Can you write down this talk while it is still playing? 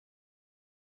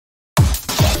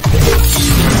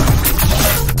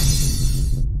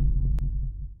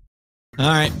All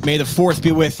right. May the 4th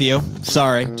be with you.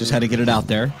 Sorry. Just had to get it out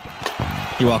there.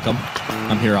 You're welcome.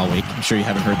 I'm here all week. I'm sure you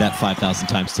haven't heard that 5,000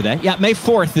 times today. Yeah, May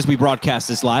 4th as we broadcast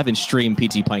this live and stream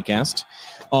PT Pintcast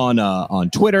on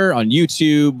Twitter, on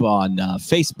YouTube, on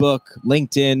Facebook,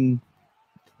 LinkedIn,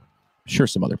 sure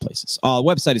some other places.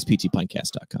 Website is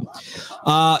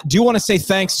ptpintcast.com. Do want to say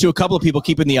thanks to a couple of people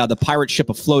keeping the pirate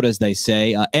ship afloat, as they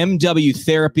say. MW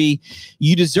Therapy.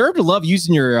 You deserve to love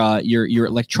using your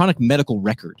electronic medical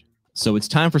record. So it's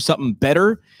time for something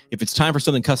better. If it's time for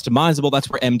something customizable, that's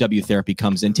where MW Therapy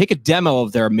comes in. Take a demo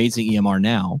of their amazing EMR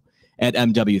now at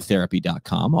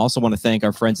mwtherapy.com. Also want to thank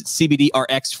our friends at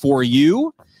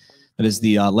CBDRX4U. That is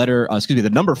the the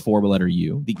number 4 letter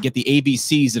U. Get the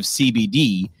ABCs of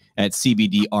CBD at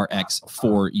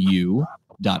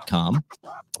cbdrx4u.com,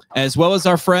 as well as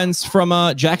our friends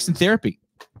from Jackson Therapy.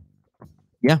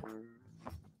 Yeah.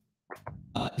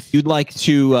 If you'd like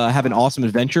to have an awesome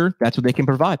adventure, that's what they can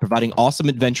provide, providing awesome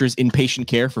adventures in patient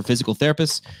care for physical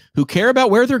therapists who care about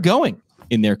where they're going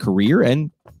in their career and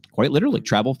quite literally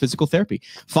travel physical therapy.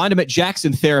 Find them at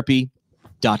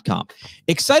jacksontherapy.com.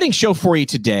 Exciting show for you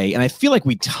today, and I feel like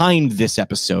we timed this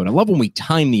episode. I love when we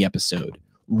time the episode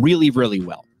really, really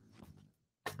well.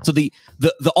 So the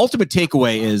ultimate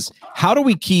takeaway is, how do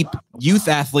we keep youth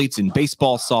athletes in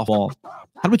baseball, softball,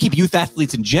 how do we keep youth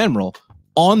athletes in general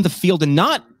on the field and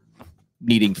not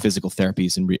needing physical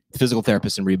therapists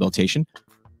and rehabilitation?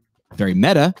 Very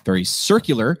meta, very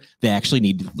circular. They actually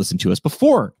need to listen to us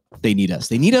before they need us.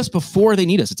 They need us before they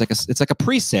need us. It's like a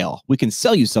pre-sale. We can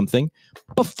sell you something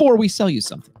before we sell you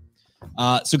something.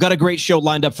 So got a great show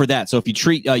lined up for that. So if you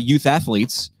treat youth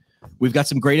athletes, we've got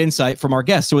some great insight from our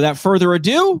guests. So without further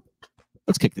ado,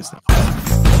 let's kick this thing off.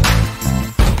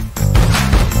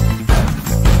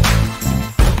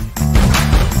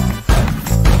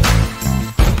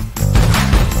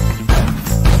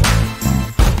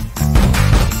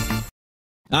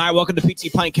 All right, welcome to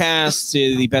PT Pintcast.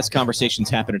 The best conversations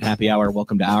happen at happy hour.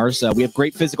 Welcome to ours. We have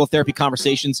great physical therapy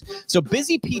conversations, so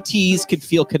busy PTs can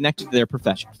feel connected to their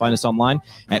profession. Find us online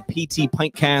at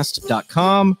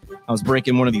ptpintcast.com. I was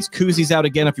breaking one of these koozies out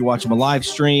again. If you're watching a live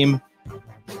stream, you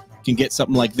can get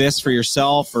something like this for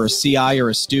yourself or a CI or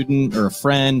a student or a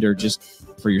friend or just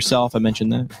for yourself. I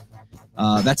mentioned that.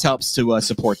 That helps to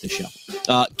support the show.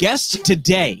 Guest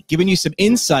today, giving you some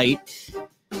insight.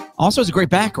 Also has a great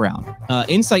background,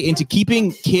 insight into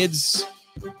keeping kids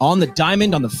on the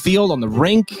diamond, on the field, on the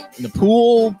rink, in the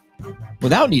pool,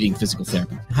 without needing physical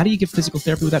therapy. How do you get physical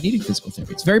therapy without needing physical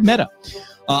therapy? It's very meta.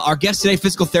 Our guest today,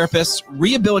 physical therapist,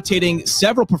 rehabilitating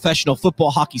several professional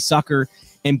football, hockey, soccer,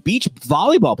 and beach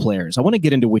volleyball players. I want to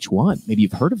get into which one. Maybe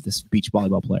you've heard of this beach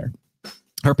volleyball player.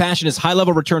 Her passion is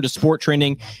high-level return to sport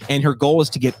training, and her goal is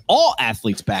to get all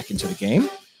athletes back into the game.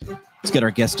 Let's get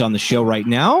our guest on the show right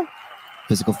now.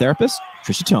 Physical therapist,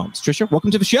 Trisha Tomes. Trisha,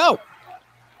 welcome to the show.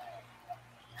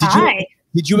 Hi.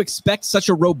 Did you expect such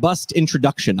a robust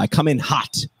introduction? I come in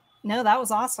hot. No, that was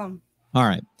awesome. All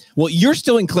right. Well, you're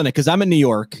still in clinic because I'm in New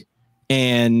York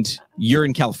and you're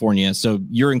in California. So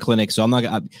you're in clinic. So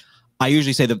I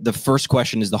usually say the first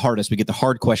question is the hardest. We get the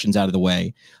hard questions out of the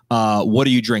way. What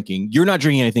are you drinking? You're not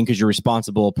drinking anything because you're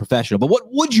responsible professional. But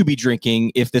what would you be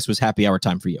drinking if this was happy hour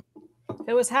time for you? If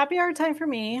it was happy hour time for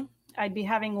me, I'd be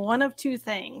having one of two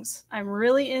things. I'm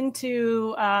really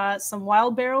into some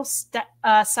Wild Barrel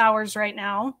sours right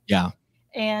now. Yeah.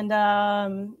 And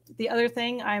the other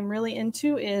thing I'm really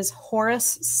into is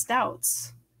Horus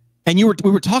stouts. And we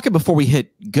were talking before we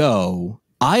hit go.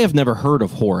 I have never heard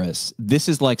of Horus. This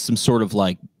is like some sort of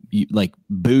like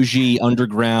bougie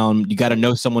underground. You got to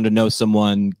know someone to know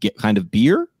someone. Get kind of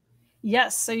beer.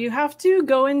 Yes, so you have to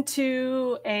go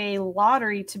into a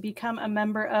lottery to become a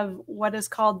member of what is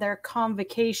called their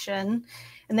convocation,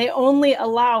 and they only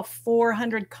allow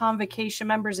 400 convocation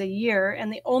members a year,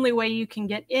 and the only way you can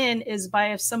get in is by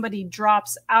if somebody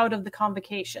drops out of the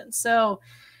convocation. So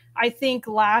I think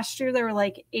last year there were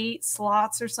like 8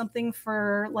 slots or something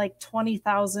for like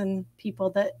 20,000 people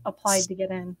that applied to get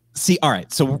in. See, all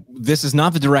right. So this is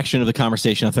not the direction of the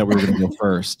conversation I thought we were going to go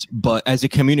first. But as a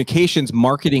communications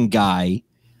marketing guy,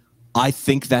 I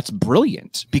think that's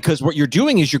brilliant because what you're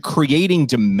doing is you're creating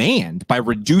demand by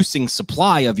reducing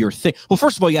supply of your thing. Well,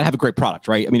 first of all, you got to have a great product,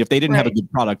 right? I mean, if they didn't have a good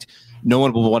product, no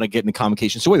one will want to get in the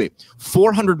convocation. So wait,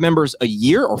 400 members a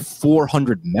year or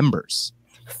 400 members?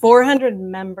 400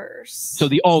 members. So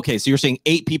okay. So you're saying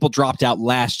 8 people dropped out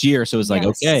last year. So it's like,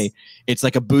 okay, it's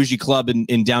like a bougie club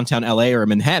in downtown LA or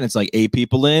Manhattan. It's like 8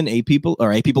 people in, 8 people,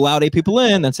 or 8 people out, 8 people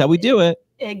in. That's how we do it.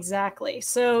 Exactly.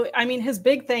 So, I mean, his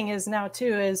big thing is now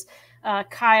too, is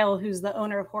Kyle, who's the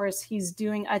owner of Horse, he's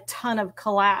doing a ton of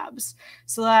collabs.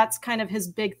 So that's kind of his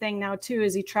big thing now too,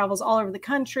 is he travels all over the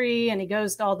country and he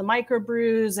goes to all the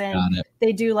microbrews and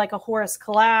they do like a Horse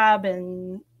collab,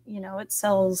 and it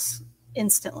sells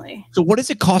instantly. So what does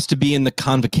it cost to be in the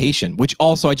convocation? Which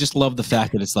also, I just love the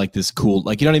fact that it's like this cool,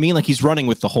 like, you know what I mean? Like he's running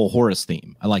with the whole Horace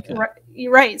theme. I like that.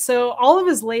 Right. So all of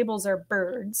his labels are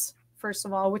birds, first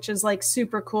of all, which is like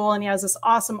super cool. And he has this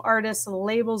awesome artist. So the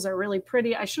labels are really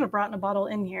pretty. I should have brought in a bottle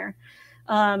in here.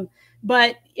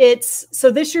 But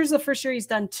so this year's the first year he's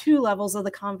done 2 levels of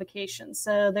the convocation.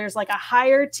 So there's like a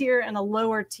higher tier and a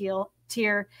lower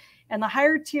tier. And the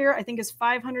higher tier, I think, is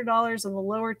 $500, and the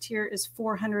lower tier is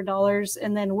 $400.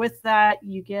 And then with that,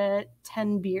 you get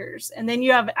 10 beers. And then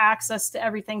you have access to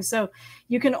everything. So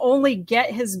you can only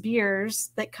get his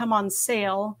beers that come on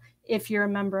sale if you're a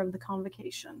member of the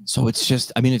convocation. So it's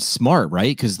just, I mean, it's smart,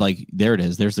 right? Because like, there it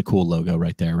is. There's the cool logo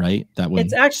right there, right? That one.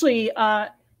 It's actually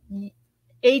HORUS.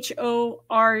 Oh,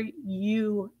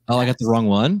 I got the wrong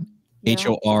one. Yeah.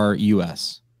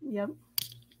 HORUS. Yep.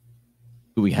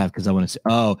 Who we have, because I want to say,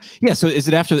 oh yeah, so is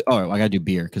it after I gotta do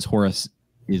beer because Horus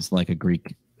is like a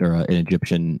Greek or an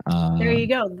Egyptian. There you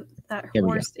go. That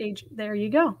Horus age. There you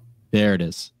go. There it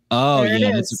is. Oh there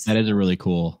yeah, that is a really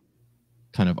cool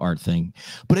kind of art thing,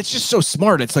 but it's just so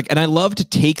smart. It's like, and I love to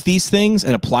take these things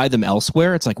and apply them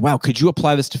elsewhere. It's like, wow, could you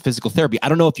apply this to physical therapy? I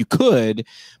don't know if you could,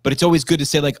 but it's always good to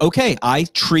say like, okay, I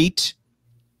treat,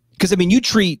 because I mean, you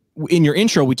treat, in your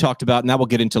intro we talked about, and now we'll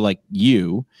get into like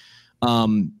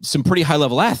some pretty high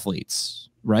level athletes,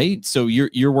 right? So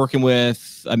you're working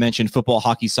with, I mentioned football,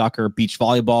 hockey, soccer, beach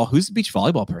volleyball. Who's the beach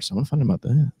volleyball person? I want to find out about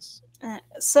this.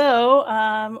 So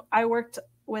I worked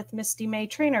with Misty May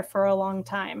Trainer for a long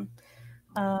time,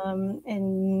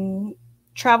 and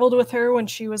traveled with her when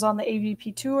she was on the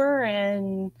AVP tour,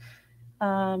 and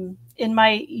in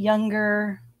my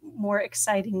younger, more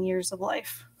exciting years of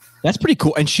life. That's pretty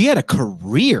cool. And she had a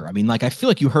career. I mean, like, I feel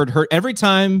like you heard her every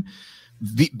time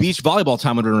beach volleyball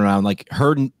time would run around, like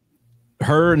her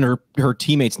and her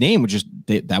teammates' name would just,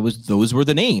 those were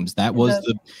the names. That was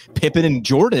the Pippen and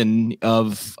Jordan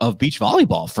of beach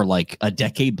volleyball for like a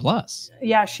decade plus.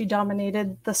 Yeah, she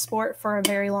dominated the sport for a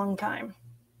very long time.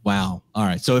 Wow. All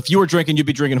right. So if you were drinking, you'd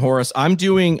be drinking Horus. I'm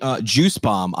doing Juice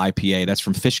Bomb IPA. That's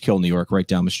from Fishkill, New York, right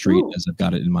down the street. Ooh. As I've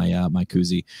got it in my my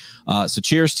koozie. So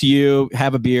cheers to you.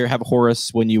 Have a beer. Have a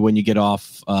Horus when you get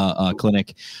off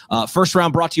clinic. First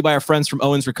round brought to you by our friends from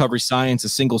Owens Recovery Science, a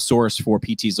single source for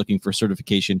PTs looking for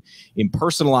certification in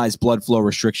personalized blood flow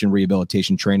restriction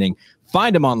rehabilitation training.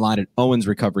 Find them online at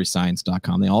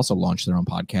owensrecoveryscience.com. They also launched their own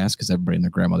podcast because everybody and their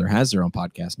grandmother has their own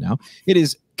podcast now. It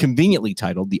is conveniently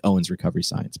titled the Owens Recovery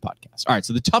Science Podcast. All right,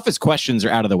 so the toughest questions are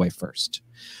out of the way first.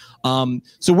 So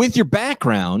with your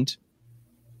background,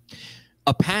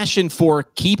 a passion for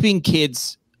keeping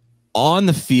kids on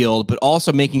the field, but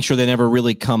also making sure they never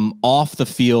really come off the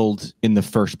field in the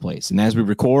first place. And as we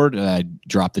record, I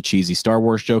dropped the cheesy Star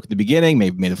Wars joke at the beginning. May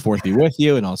the fourth be with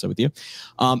you and also with you.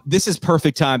 This is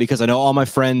perfect time because I know all my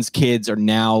friends' kids are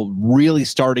now really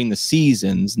starting the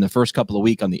seasons in the first couple of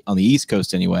weeks on the East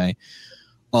Coast anyway,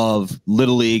 of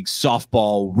Little League,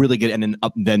 softball, really good. And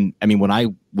then I mean, when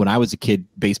I was a kid,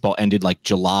 baseball ended like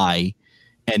July.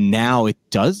 And now it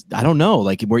does. I don't know.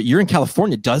 Like where you're in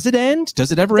California, does it end?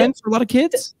 Does it ever end for a lot of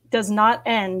kids? It does not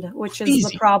end, which is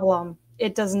the problem.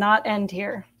 It does not end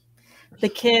here. The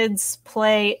kids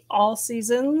play all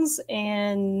seasons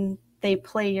and they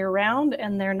play year round,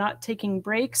 and they're not taking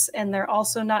breaks, and they're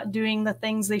also not doing the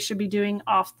things they should be doing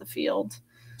off the field.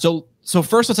 So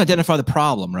first, let's identify the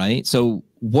problem, right? So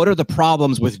what are the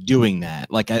problems with doing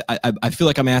that? Like, I feel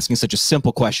like I'm asking such a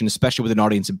simple question, especially with an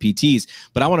audience of PTs,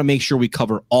 but I want to make sure we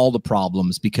cover all the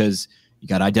problems because you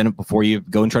got to identify before you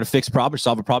go and try to fix a problem or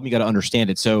solve a problem. You got to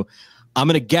understand it. So I'm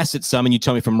going to guess at some, and you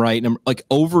tell me if I'm right. And like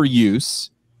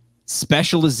overuse,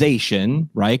 specialization,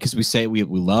 right? Because we say we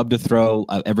love to throw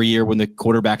every year when the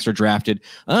quarterbacks are drafted.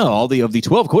 Oh, all of the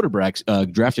 12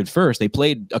 quarterbacks drafted first, they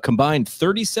played a combined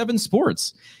 37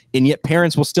 sports, and yet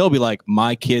parents will still be like,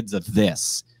 my kid's of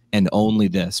this and only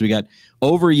this. So we got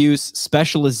overuse,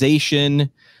 specialization.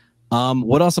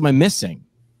 What else am I missing?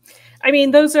 I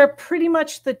mean, those are pretty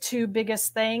much the two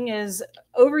biggest thing is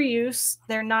overuse.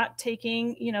 They're not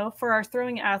taking, for our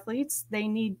throwing athletes, they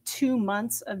need 2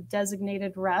 months of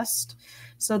designated rest.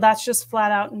 So that's just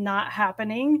flat out not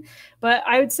happening. But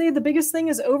I would say the biggest thing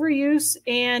is overuse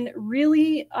and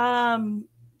really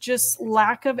just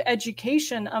lack of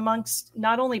education amongst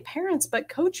not only parents, but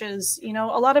coaches. A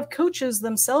lot of coaches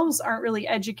themselves aren't really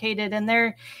educated, and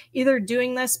they're either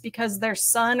doing this because their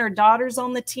son or daughter's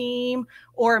on the team,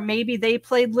 or maybe they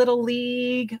played Little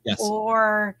League, yes,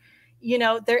 or, you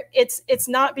know, it's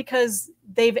not because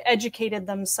they've educated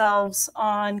themselves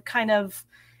on kind of,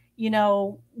 you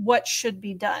know, what should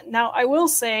be done. Now, I will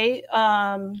say,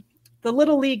 the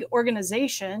Little League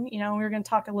organization, you know, we're going to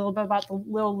talk a little bit about the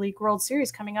Little League World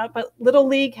Series coming up, but Little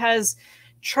League has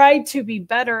tried to be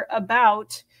better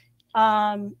about,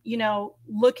 you know,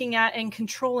 looking at and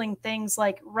controlling things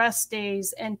like rest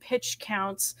days and pitch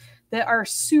counts that are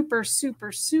super,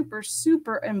 super, super,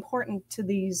 super important to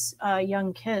these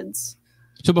young kids.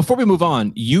 So before we move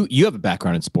on, you have a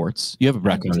background in sports. You have a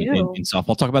background in softball.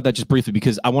 I'll talk about that just briefly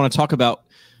because I want to talk about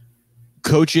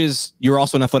coaches. You're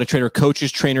also an athletic trainer,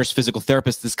 coaches, trainers, physical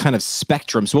therapists, this kind of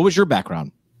spectrum. So what was your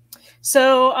background?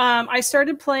 So I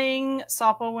started playing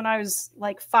softball when I was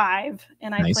like 5,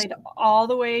 and I played all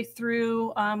the way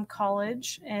through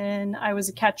college, and I was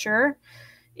a catcher.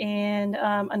 And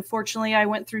unfortunately, I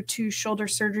went through 2 shoulder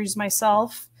surgeries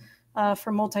myself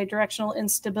for multi-directional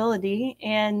instability.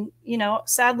 And, you know,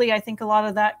 sadly, I think a lot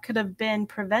of that could have been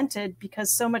prevented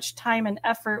because so much time and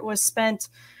effort was spent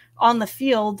on the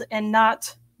field and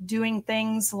not doing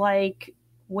things like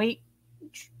weight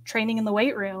training in the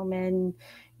weight room and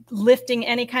lifting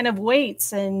any kind of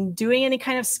weights and doing any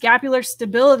kind of scapular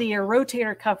stability or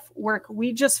rotator cuff work.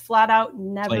 We just flat out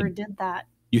never did that.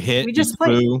 You hit, we just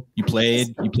threw, you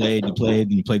played,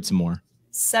 and you played some more.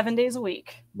 7 days a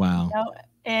week. Wow. You know?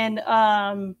 And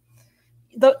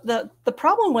the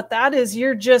problem with that is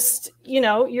you're just, you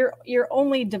know, you're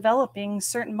only developing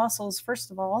certain muscles, first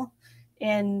of all.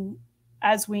 And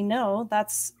as we know,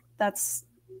 that's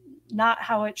not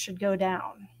how it should go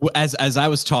down. Well, as I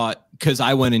was taught, because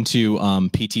I went into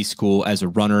PT school as a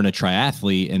runner and a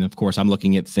triathlete, and of course I'm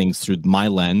looking at things through my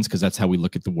lens because that's how we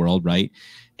look at the world, right?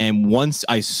 And once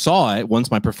I saw it, once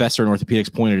my professor in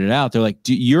orthopedics pointed it out, they're like,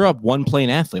 "You're a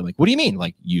one-plane athlete." I'm like, what do you mean?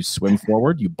 Like, you swim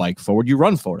forward, you bike forward, you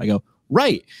run forward. I go,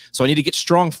 right. So I need to get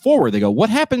strong forward. They go,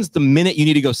 what happens the minute you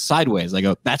need to go sideways? I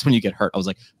go, that's when you get hurt. I was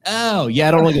like, oh yeah,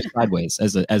 I don't want to go sideways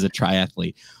as a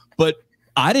triathlete. But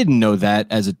I didn't know that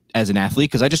as an athlete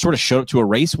because I just sort of showed up to a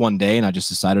race one day and I just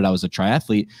decided I was a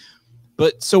triathlete.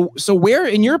 But so where,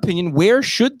 in your opinion, where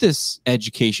should this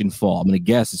education fall? I'm going to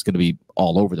guess it's going to be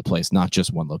all over the place, not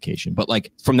just one location, but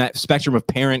like from that spectrum of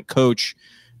parent, coach,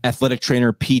 athletic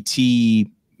trainer, PT,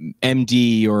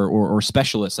 MD, or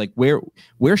specialist, like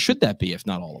where should that be, if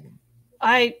not all of them?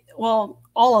 Well,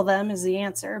 all of them is the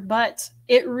answer, but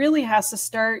it really has to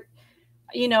start,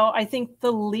 you know, I think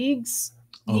the leagues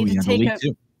need to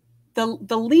take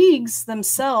the leagues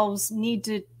themselves need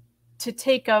to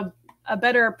take a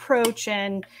better approach.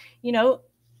 And, you know,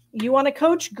 you want to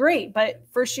coach, great, but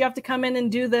first you have to come in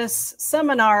and do this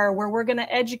seminar where we're going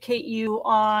to educate you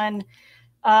on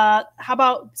how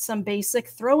about some basic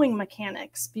throwing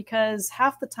mechanics, because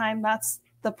half the time that's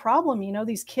the problem. You know,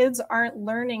 these kids aren't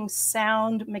learning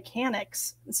sound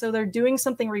mechanics, so they're doing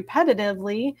something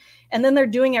repetitively and then they're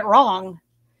doing it wrong.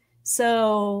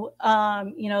 So,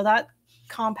 you know, that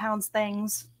compounds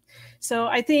things. So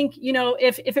I think, you know,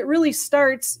 if it really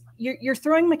starts, your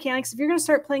throwing mechanics, if you're going to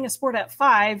start playing a sport at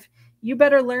 5, you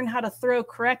better learn how to throw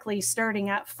correctly starting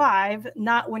at 5,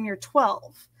 not when you're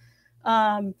 12.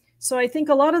 So I think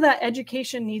a lot of that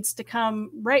education needs to come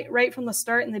right from the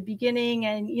start in the beginning.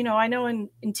 And, you know, I know in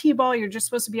T-ball, you're just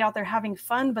supposed to be out there having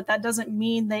fun, but that doesn't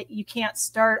mean that you can't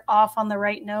start off on the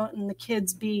right note and the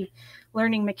kids be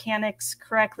learning mechanics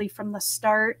correctly from the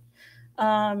start.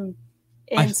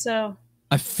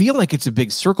 I feel like it's a big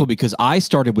circle because I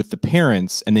started with the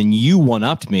parents and then you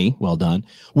one-upped me, well done,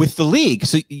 with the league.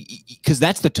 So, because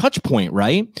that's the touch point,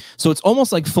 right? So it's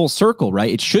almost like full circle,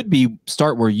 right? It should be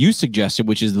start where you suggested,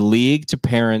 which is the league to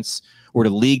parents or the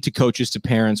league to coaches to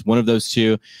parents, one of those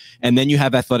two. And then you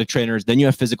have athletic trainers, then you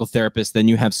have physical therapists, then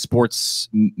you have sports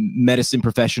medicine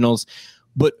professionals.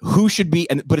 But who should be,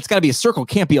 but it's got to be a circle,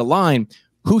 can't be a line.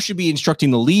 Who should be instructing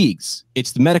the leagues?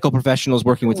 It's the medical professionals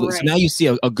working with leagues. So now you see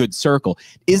a good circle.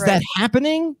 Is that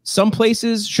happening? Some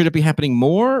places, should it be happening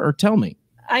more, or tell me?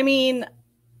 I mean,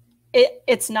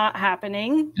 it's not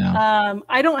happening. Yeah.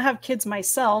 I don't have kids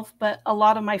myself, but a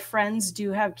lot of my friends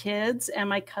do have kids, and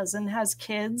my cousin has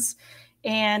kids.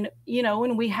 And, you know,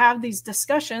 when we have these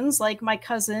discussions, like my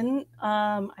cousin,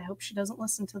 I hope she doesn't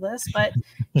listen to this, but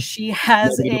she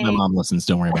has my mom listens,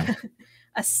 don't worry about it.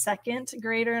 A 2nd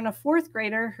grader and a 4th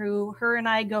grader who her and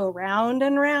I go round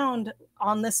and round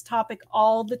on this topic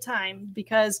all the time,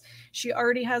 because she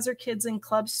already has her kids in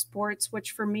club sports,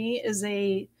 which for me is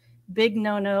a big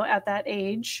no-no at that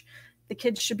age. The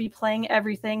kids should be playing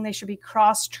everything. They should be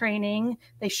cross-training.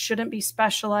 They shouldn't be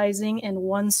specializing in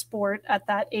one sport at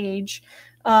that age.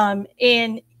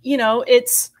 And, you know,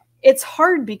 it's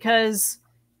hard because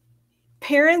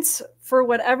parents, for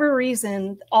whatever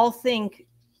reason, all think,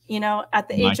 at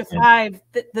the age of 5,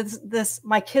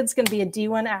 my kid's going to be a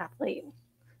D1 athlete.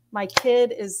 My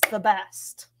kid is the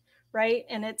best, right?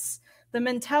 And the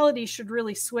mentality should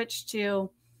really switch to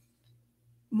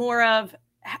more of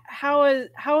how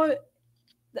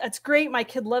that's great. My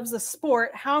kid loves the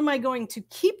sport. How am I going to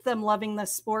keep them loving the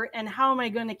sport? And how am I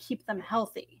going to keep them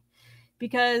healthy?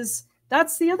 Because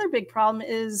that's the other big problem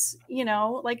is,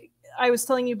 like I was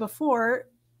telling you before,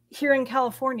 here in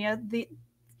California, the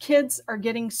kids are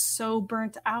getting so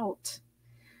burnt out.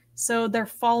 So they're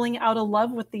falling out of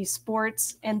love with these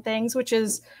sports and things, which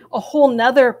is a whole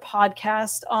nother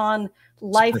podcast on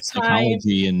lifetime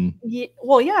psychology and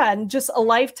and just a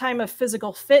lifetime of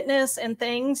physical fitness and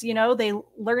things. They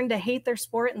learn to hate their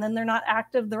sport and then they're not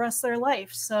active the rest of their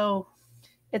life. So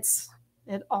it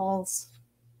all's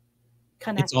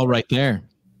connected. It's all right there.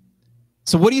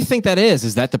 So what do you think that is?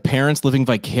 Is that the parents living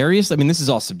vicariously? I mean, this is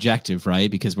all subjective, right?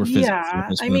 Because we're physical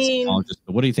therapists, psychologists.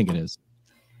 But what do you think it is?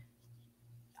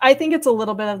 I think it's a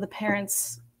little bit of the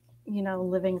parents,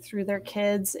 living through their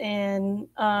kids. And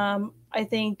I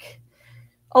think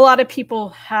a lot of people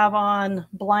have on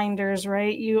blinders,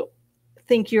 right? You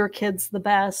think your kid's the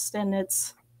best, and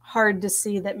it's hard to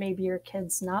see that maybe your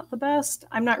kid's not the best.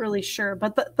 I'm not really sure.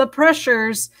 But the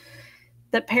pressures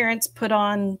that parents put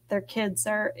on their kids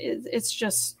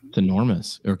it's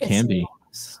enormous, or can be.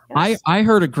 Enormous. Yes. I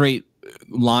heard a great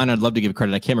line. I'd love to give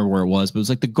credit. I can't remember where it was, but it was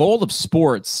like the goal of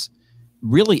sports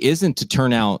really isn't to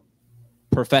turn out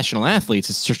professional athletes.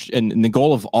 It's just, and the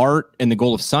goal of art and the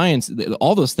goal of science,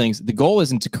 all those things, the goal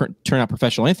isn't to turn out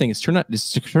professional anything. It's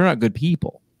to turn out good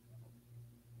people.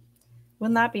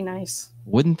 Wouldn't that be nice?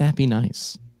 Wouldn't that be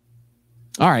nice?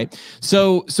 All right.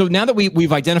 So now that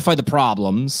we've identified the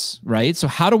problems, right? So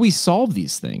how do we solve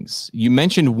these things? You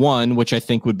mentioned one, which I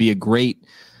think would be a great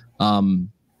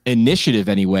initiative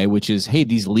anyway, which is, hey,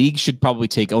 these leagues should probably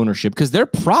take ownership because their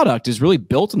product is really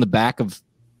built on the back of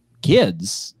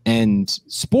kids and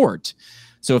sport.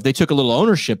 So if they took a little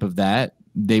ownership of that,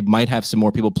 they might have some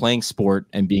more people playing sport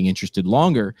and being interested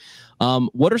longer.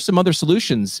 What are some other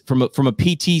solutions from a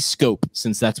PT scope,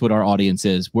 since that's what our audience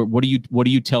is? What do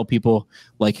you tell people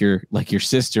like your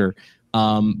sister,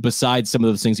 besides some of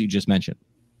those things that you just mentioned?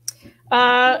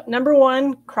 Number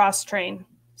one, cross train.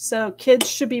 So kids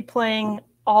should be playing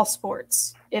all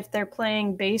sports. If they're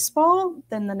playing baseball,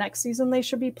 then the next season they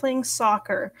should be playing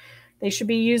soccer. They should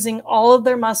be using all of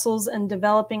their muscles and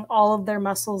developing all of their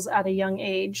muscles at a young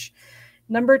age.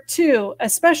 Number two,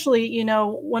 especially,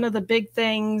 one of the big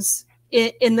things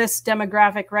in this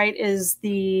demographic, right, is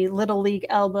the little league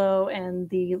elbow and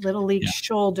the little league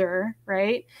shoulder,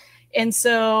 right? And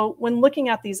so when looking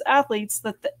at these athletes,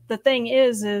 the thing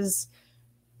is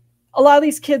a lot of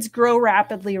these kids grow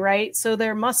rapidly, right? So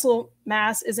their muscle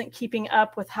mass isn't keeping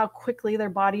up with how quickly their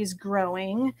body's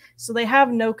growing. So they have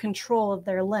no control of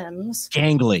their limbs.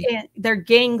 Gangly. And they're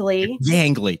gangly.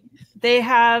 Gangly. They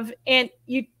have, and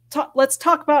let's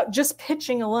talk about just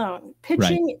pitching alone.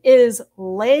 Pitching is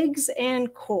legs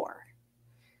and core.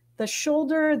 The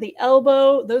shoulder, the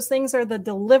elbow, those things are the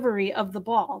delivery of the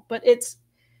ball, but it's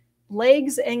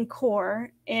legs and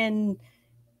core. And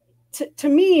to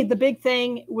me, the big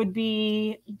thing would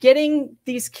be getting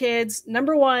these kids,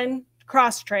 number one,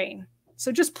 cross train.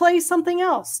 So just play something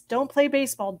else. Don't play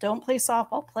baseball. Don't play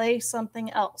softball. Play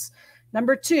something else.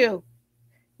 Number two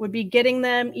would be getting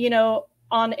them,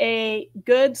 on a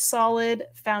good, solid,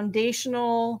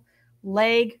 foundational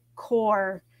leg,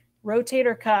 core,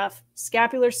 rotator cuff,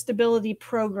 scapular stability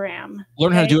program.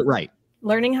 Learn how to do it right.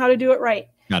 Learning how to do it right.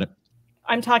 Got it.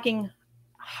 I'm talking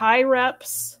high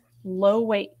reps, low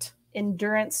weight,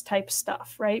 endurance type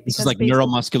stuff, right? Because this is like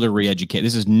neuromuscular re-educate.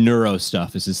 This is neuro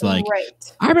stuff. This is like,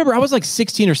 right. I remember I was like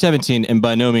 16 or 17, and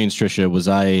by no means, Trisha, was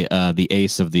I the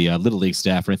ace of the Little League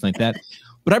staff or anything like that.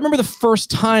 But I remember the first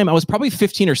time I was probably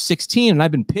 15 or 16, and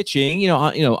I've been pitching,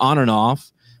 on and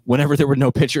off whenever there were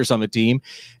no pitchers on the team.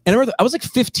 And I was like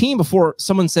 15 before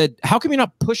someone said, "How come you're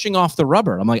not pushing off the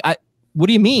rubber?" I'm like, "What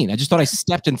do you mean? I just thought I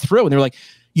stepped and threw." And they're like,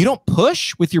 "You don't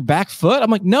push with your back foot?"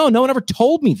 I'm like, "No, no one ever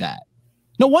told me that.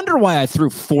 No wonder why I threw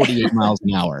 48 miles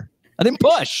an hour. I didn't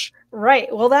push."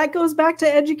 Right. Well, that goes back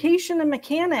to education and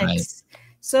mechanics. Right.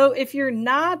 So if you're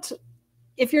not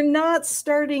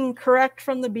starting correct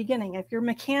from the beginning, if your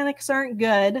mechanics aren't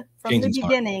good from the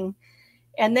beginning,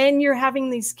 and then you're having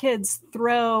these kids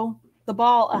throw the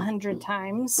ball 100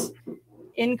 times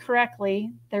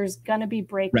incorrectly, there's going to be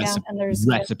breakdown, and there's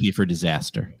recipe for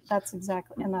disaster. That's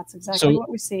exactly what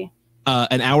we see.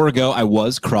 An hour ago, I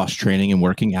was cross training and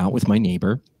working out with my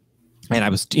neighbor,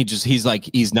 And he's like,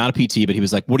 he's not a PT, but he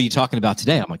was like, what are you talking about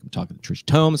today? I'm like, I'm talking to Trisha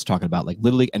Tomes, talking about like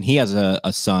Little League. And he has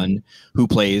a son who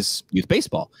plays youth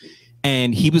baseball.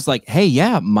 And he was like, hey,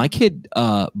 yeah, my kid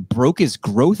broke his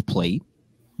growth plate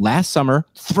last summer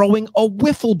throwing a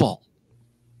wiffle ball.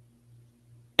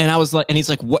 And I was like, and he's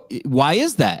like, what? Why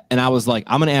is that? And I was like,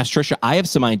 I'm going to ask Trisha. I have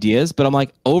some ideas, but I'm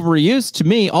like, overuse to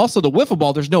me. Also, the wiffle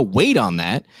ball, there's no weight on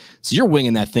that. So you're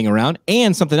winging that thing around.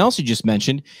 And something else you just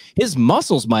mentioned, his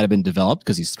muscles might have been developed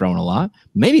because he's thrown a lot.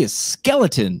 Maybe his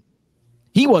skeleton.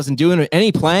 He wasn't doing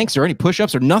any planks or any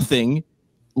push-ups or nothing,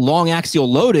 long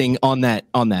axial loading on that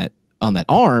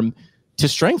arm to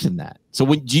strengthen that. So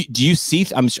when do you see?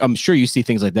 I'm sure you see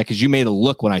things like that because you made a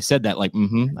look when I said that. Like,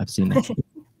 I've seen that.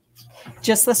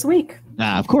 Just this week.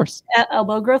 Of course. At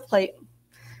elbow growth plate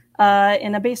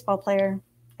in a baseball player.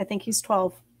 I think he's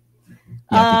 12.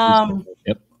 Yeah,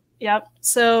 Yep.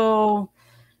 So,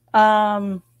 yeah,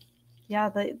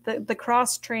 the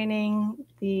cross training,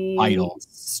 the Vital.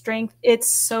 strength, it's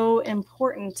so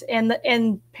important.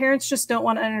 And parents just don't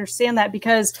want to understand that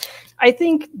because I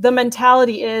think the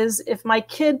mentality is if my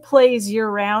kid plays year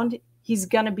round, he's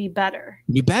going to be better.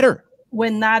 Be better.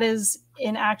 When that is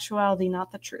in actuality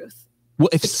not the truth. Well,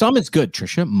 if some is good,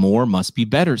 Trisha, more must be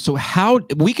better. So how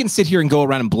we can sit here and go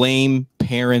around and blame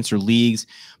parents or leagues,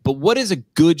 but what is a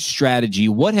good strategy?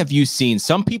 What have you seen?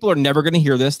 Some people are never going to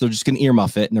hear this. They're just going to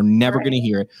earmuff it and they're never going to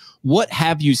hear it. What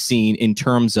have you seen in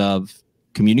terms of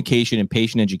communication and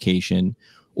patient education,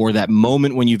 or that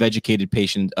moment when you've educated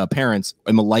parents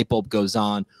and the light bulb goes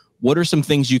on? What are some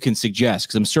things you can suggest?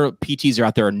 Because I'm sure PTs are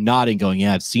out there nodding going,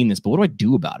 yeah, I've seen this, but what do I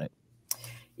do about it?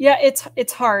 Yeah,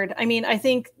 it's hard. I mean, I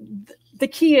think the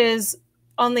key is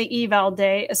on the eval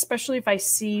day, especially if I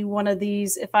see one of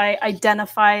these, if I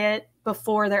identify it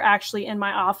before they're actually in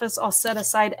my office, I'll set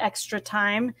aside extra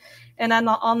time. And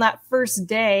on that first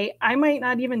day, I might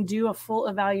not even do a full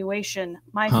evaluation.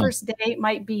 My first day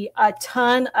might be a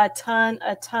ton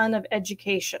of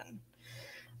education.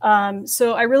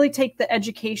 So I really take the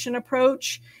education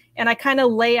approach and I kind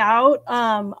of lay out.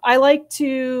 I like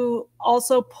to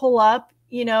also pull up,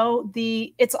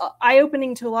 it's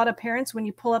eye-opening to a lot of parents when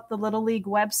you pull up the Little League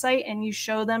website and you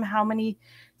show them how many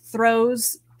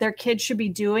throws their kid should be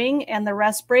doing and the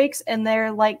rest breaks, and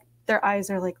their eyes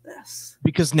are like this.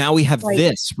 Because now we have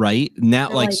this, right? Now,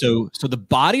 so the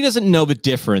body doesn't know the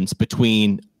difference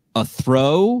between a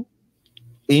throw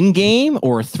in game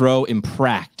or a throw in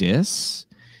practice.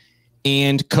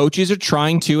 And coaches are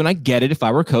trying to, and I get it, if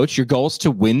I were a coach, your goal is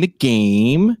to win the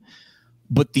game.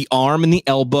 But the arm and the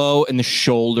elbow and the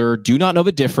shoulder do not know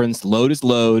the difference. Load is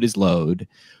load is load.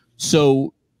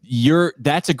 So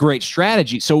that's a great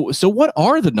strategy. So what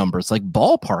are the numbers? Like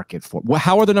ballpark it for?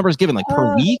 How are the numbers given? Like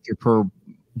per week or per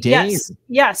day? Yes.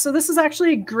 Yeah. So this is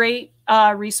actually a great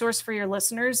resource for your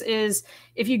listeners is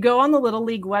if you go on the Little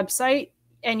League website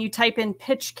and you type in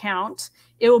pitch count,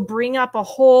 it will bring up a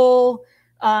whole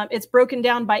it's broken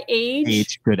down by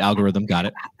age. Good algorithm. Got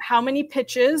it. How many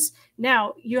pitches.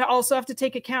 Now, you also have to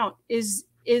take account. Is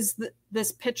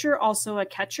this pitcher also a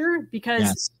catcher?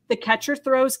 Because the catcher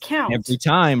throws count. Every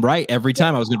time, right? Every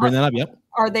time. I was going to bring that up. Yep.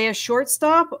 Are they a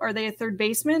shortstop? Are they a third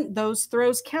baseman? Those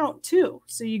throws count too.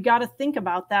 So you got to think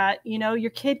about that. Your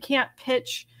kid can't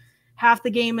pitch half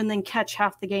the game and then catch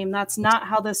half the game. That's not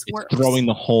how this works. It's throwing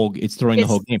the whole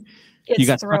game. You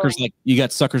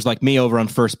got suckers like me over on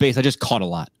first base. I just caught a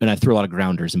lot, and I threw a lot of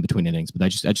grounders in between innings, but I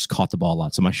just caught the ball a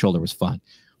lot, so my shoulder was fine.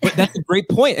 But that's a great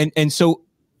point. And so,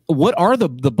 what are the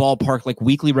ballpark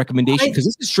weekly recommendations? Because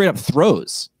this is straight up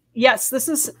throws. Yes, this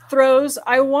is throws.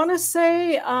 I want to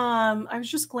say I was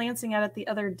just glancing at it the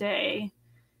other day.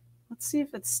 Let's see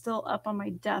if it's still up on my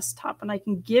desktop, and I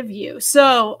can give you.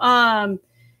 So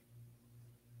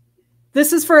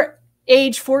this is for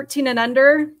age 14 and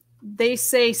under. They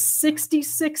say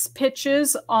 66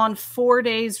 pitches on 4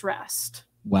 days rest.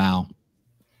 Wow.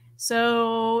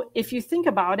 So if you think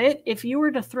about it, if you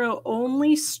were to throw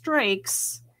only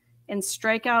strikes and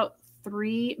strike out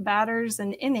 3 batters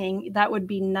an inning, that would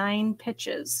be 9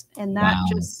 pitches. And that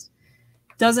just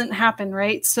doesn't happen,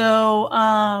 right? So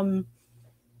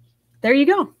there you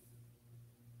go.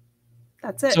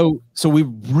 That's it. So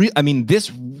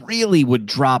this really would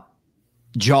drop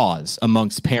jaws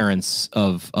amongst parents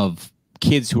of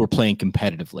kids who are playing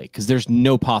competitively, because there's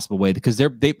no possible way, because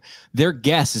their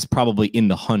guess is probably in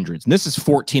the hundreds, and this is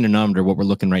 14 and under what we're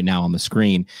looking right now on the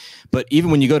screen. But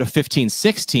even when you go to 15,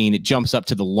 16, it jumps up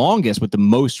to the longest with the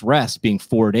most rest being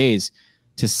 4 days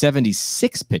to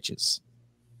 76 pitches,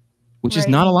 which is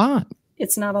not a lot.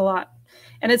 It's not a lot.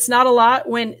 And it's not a lot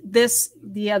when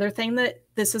the other thing that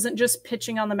this isn't just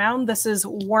pitching on the mound. This is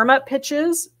warm-up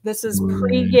pitches. This is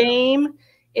pre-game.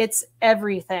 It's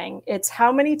everything. It's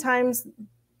how many times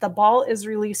the ball is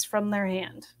released from their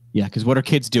hand. Yeah, because what are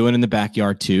kids doing in the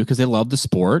backyard too? Because they love the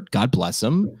sport. God bless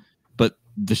them. But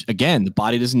again, the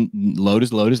body doesn't load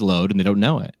is load, and they don't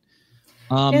know it.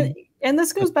 And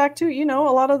this goes back to, you know,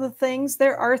 a lot of the things,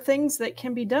 there are things that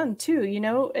can be done too. You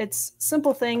know, it's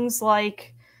simple things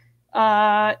like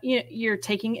you're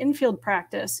taking infield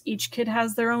practice. Each kid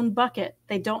has their own bucket.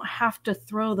 They don't have to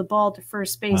throw the ball to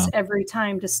first base every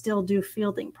time to still do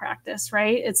fielding practice,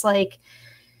 right? It's like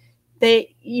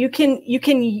you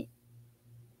can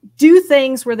do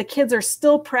things where the kids are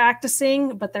still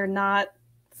practicing, but they're not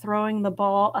throwing the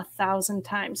ball 1,000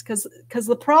 times. Because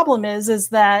the problem is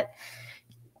that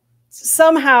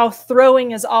somehow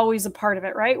throwing is always a part of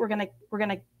it, right? We're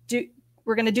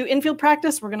gonna do infield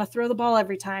practice. We're gonna throw the ball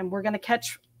every time. We're gonna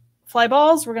catch fly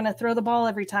balls. We're gonna throw the ball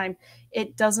every time.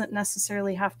 It doesn't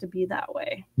necessarily have to be that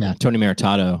way. Yeah, Tony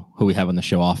Maritato, who we have on the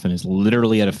show often, is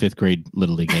literally at a 5th grade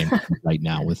Little League game right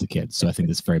now with the kids. So I think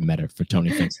that's very meta for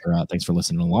Tony. Thanks for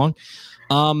listening along.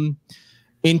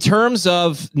 In terms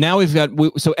of now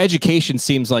so education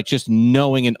seems like just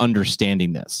knowing and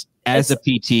understanding this as a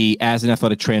PT, as an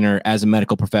athletic trainer, as a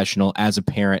medical professional, as a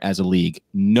parent, as a league.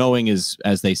 Knowing is,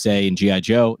 as they say in G.I.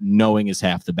 Joe, knowing is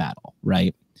half the battle,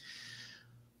 right?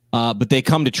 But they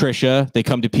come to Trisha, they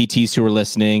come to PTs who are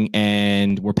listening,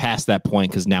 and we're past that point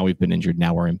because now we've been injured.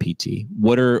 Now we're in PT.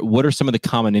 What are some of the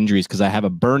common injuries? Because I have a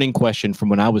burning question from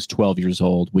when I was 12 years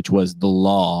old, which was the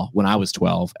law when I was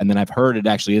 12. And then I've heard it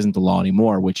actually isn't the law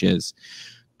anymore, which is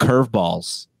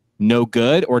curveballs. No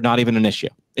good or not even an issue?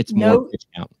 It's more pitch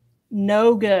count.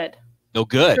 No good. No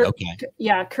good. Okay.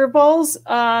 Yeah.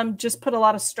 Curveballs just put a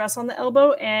lot of stress on the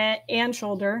elbow and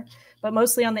shoulder, but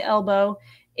mostly on the elbow.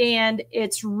 And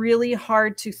it's really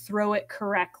hard to throw it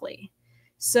correctly.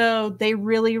 So they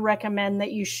really recommend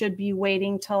that you should be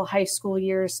waiting till high school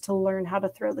years to learn how to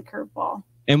throw the curveball.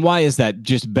 And why is that?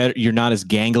 Just better. You're not as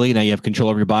gangly. Now you have control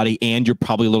over your body and you're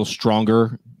probably a little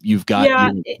stronger. You've got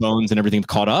your bones and everything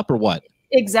caught up, or what?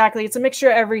 Exactly. It's a mixture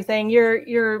of everything.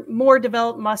 You're more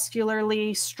developed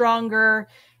muscularly, stronger.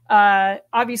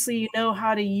 Obviously, you know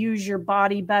how to use your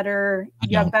body better.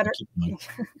 You have better.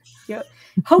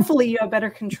 Hopefully, you have better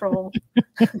control.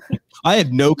 I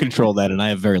had no control then, and I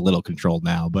have very little control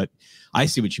now. But I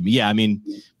see what you mean. Yeah, I mean,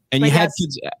 and you had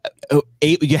kids.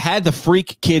 You had the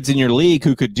freak kids in your league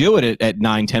who could do it at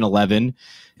 9, 10, 11,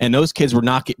 and those kids were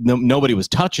not. Nobody was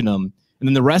touching them, and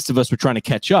then the rest of us were trying to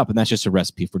catch up, and that's just a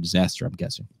recipe for disaster, I'm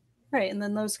guessing. Right, and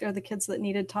then those are the kids that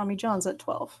needed Tommy Johns at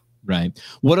 12. Right.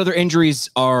 What other injuries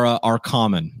are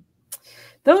common?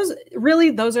 Those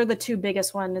are the two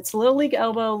biggest ones. It's Little League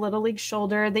elbow, Little League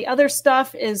shoulder. The other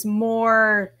stuff is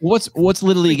more. What's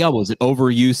Little League elbow? Is it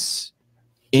overuse?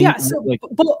 So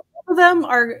both of them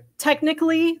are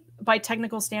technically, by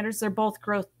technical standards, they're both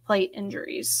growth plate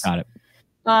injuries. Got it.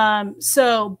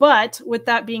 But with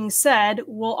that being said,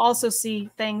 we'll also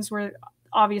see things where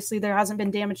obviously there hasn't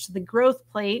been damage to the growth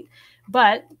plate,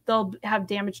 but they'll have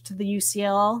damage to the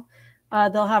UCL.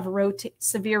 They'll have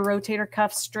severe rotator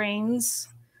cuff strains.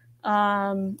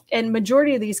 And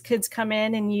majority of these kids come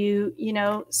in and you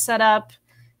set up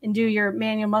and do your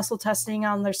manual muscle testing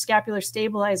on their scapular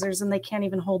stabilizers, and they can't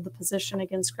even hold the position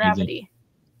against gravity.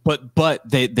 But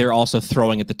they're also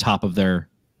throwing at the top of their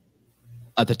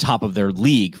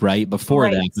league, right? Before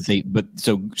that, but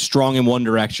so strong in one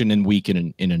direction and weak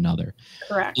in another.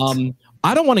 Correct.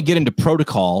 I don't want to get into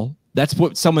protocol. That's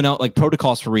what someone else, like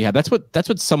protocols for rehab. That's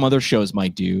what some other shows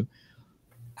might do.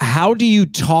 How do you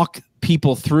talk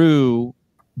people through?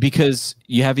 Because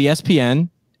you have ESPN,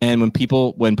 and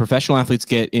when professional athletes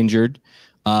get injured,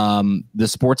 the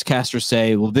sportscasters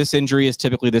say, well, this injury is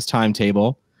typically this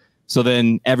timetable. So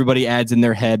then everybody adds in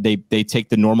their head, they take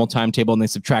the normal timetable and they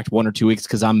subtract 1 or 2 weeks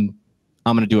because I'm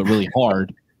going to do it really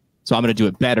hard. So I'm going to do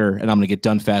it better and I'm going to get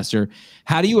done faster.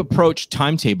 How do you approach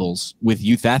timetables with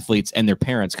youth athletes and their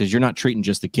parents? Because you're not treating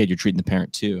just the kid, you're treating the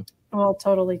parent too. Well,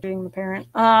 totally treating the parent.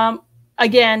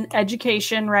 Again,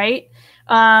 education, right?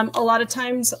 A lot of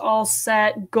times I'll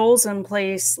set goals in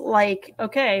place like,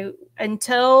 okay,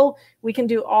 until we can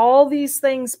do all these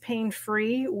things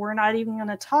pain-free, we're not even going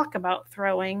to talk about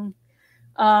throwing.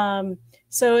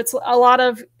 So it's a lot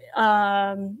of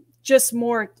just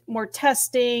more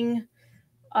testing,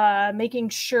 making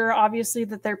sure obviously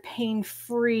that they're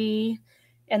pain-free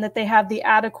and that they have the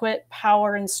adequate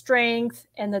power and strength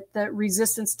and that the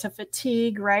resistance to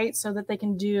fatigue, right? So that they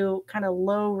can do kind of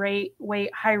low weight,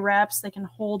 high reps. They can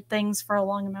hold things for a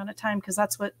long amount of time because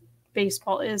that's what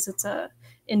baseball is. It's a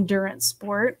endurance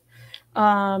sport.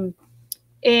 And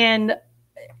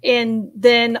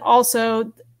then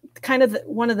also kind of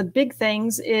one of the big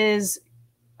things is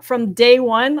from day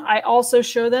one, I also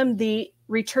show them the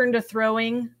return to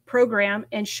throwing program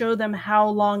and show them how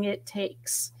long it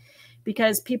takes,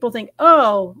 because people think,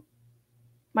 oh,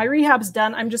 my rehab's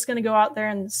done, I'm just going to go out there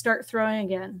and start throwing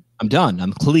again. I'm done.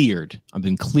 I'm cleared. I've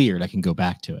been cleared. I can go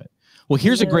back to it. Well,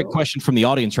 here's a great question from the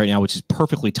audience right now, which is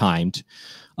perfectly timed.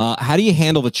 How do you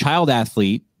handle the child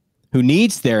athlete who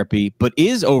needs therapy but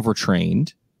is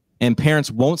overtrained and parents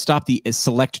won't stop the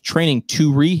select training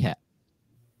to rehab?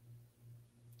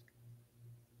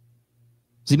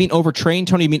 Does he mean overtrained,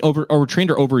 Tony? You mean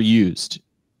overtrained or overused?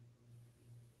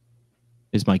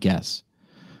 Is my guess.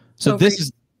 So this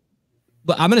is,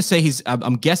 but I'm going to say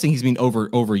I'm guessing he's being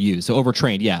overused. So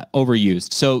overtrained. Yeah.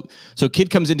 Overused. So kid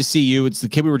comes in to see you. It's the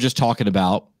kid we were just talking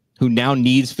about who now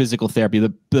needs physical therapy.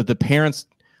 The parents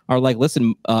are like,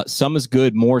 listen, some is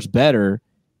good, more is better.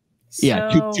 So,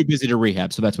 yeah. Too busy to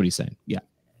rehab. So that's what he's saying. Yeah.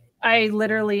 I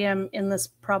literally am in this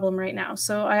problem right now.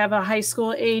 So I have a high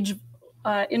school age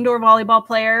indoor volleyball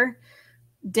player.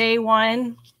 Day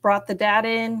one, brought the dad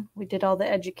in. We did all the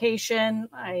education.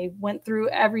 I went through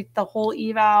the whole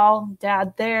eval.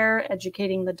 Dad there,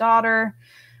 educating the daughter.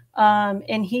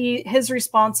 And his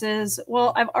response is,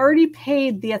 well, I've already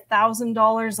paid the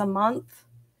 $1,000 a month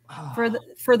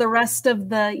for the rest of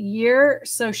the year,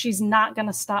 so she's not going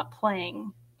to stop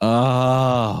playing.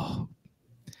 Oh,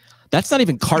 that's not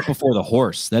even cart before the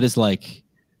horse. That is like,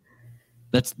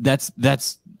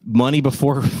 that's money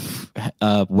before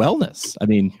wellness. I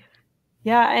mean,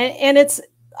 yeah. And it's,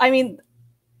 I mean,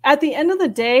 at the end of the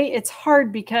day, it's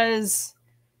hard because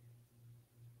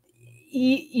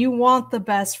you want the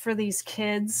best for these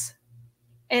kids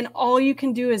and all you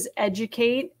can do is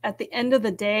educate. At the end of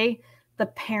the day, the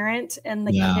parent and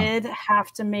the kid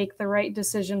have to make the right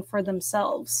decision for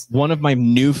themselves. One of my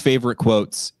new favorite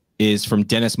quotes is from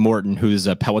Dennis Morton, who's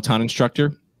a Peloton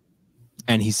instructor.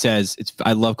 And he says,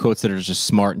 I love quotes that are just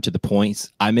smart and to the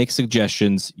point. I make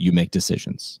suggestions, you make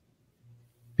decisions.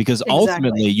 Because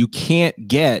ultimately you can't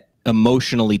get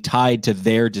emotionally tied to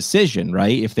their decision,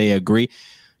 right? If they agree,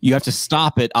 you have to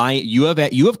stop it. You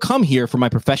have come here for my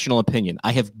professional opinion.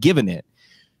 I have given it.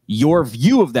 Your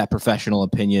view of that professional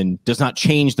opinion does not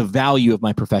change the value of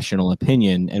my professional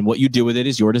opinion. And what you do with it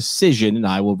is your decision, and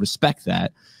I will respect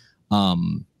that.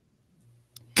 Gosh,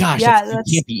 it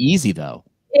can't be easy though.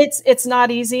 It's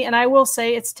not easy. And I will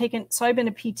say so I've been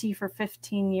a PT for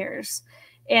 15 years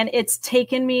and it's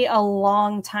taken me a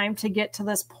long time to get to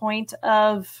this point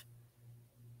of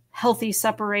healthy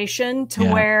separation to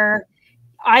where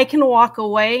I can walk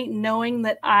away knowing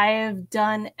that I have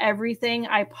done everything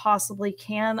I possibly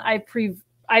can.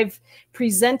 I've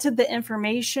presented the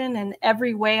information in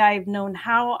every way I've known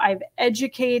how. I've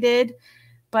educated,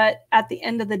 but at the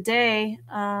end of the day,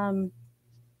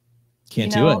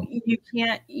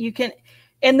 you can.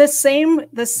 And the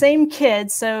same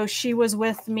kid. So she was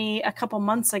with me a couple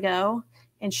months ago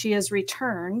and she has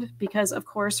returned because of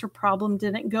course her problem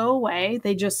didn't go away.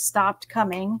 They just stopped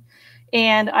coming.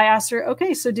 And I asked her,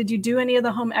 okay, so did you do any of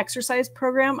the home exercise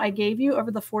program I gave you over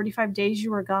the 45 days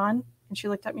you were gone? And she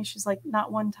looked at me. She's like,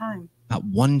 not one time. Not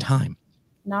one time.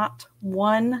 Not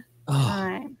one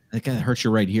time. That kind of hurts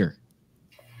you right here.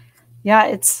 Yeah,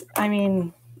 it's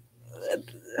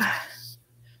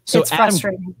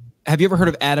frustrating. Have you ever heard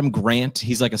of Adam Grant?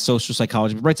 He's like a social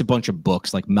psychologist. He writes a bunch of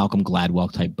books, like Malcolm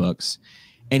Gladwell type books.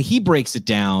 And he breaks it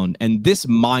down. And this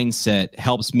mindset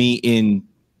helps me in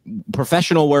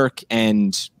professional work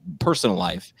and personal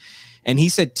life. And he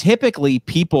said, typically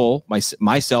people,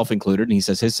 myself included, and he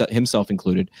says himself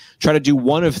included, try to do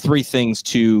one of three things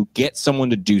to get someone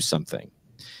to do something.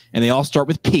 And they all start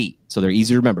with P. So they're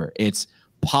easy to remember. It's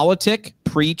politic,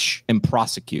 preach, and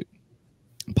prosecute.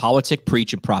 Politic,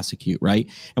 preach, and prosecute, right?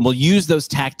 And we'll use those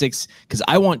tactics because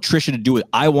I want Trisha to do what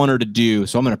I want her to do.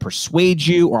 So I'm going to persuade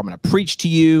you, or I'm going to preach to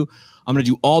you. I'm going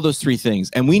to do all those three things.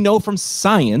 And we know from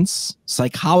science,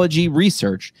 psychology,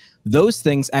 research, those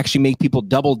things actually make people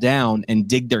double down and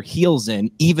dig their heels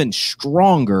in even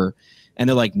stronger. And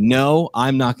they're like, no,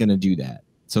 I'm not going to do that.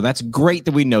 So that's great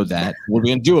that we know that. What are we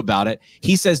going to do about it?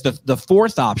 He says the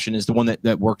fourth option is the one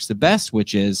that works the best,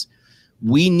 which is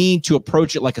we need to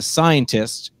approach it like a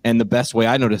scientist. And the best way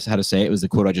I noticed how to say it was the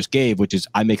quote I just gave, which is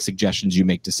I make suggestions, you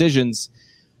make decisions.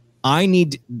 I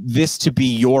need this to be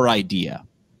your idea,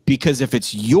 because if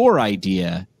it's your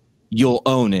idea, you'll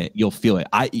own it. You'll feel it.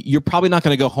 You're probably not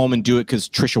going to go home and do it because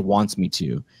Trisha wants me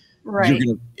to. Right.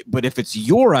 But if it's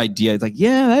your idea, it's like,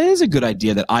 yeah, that is a good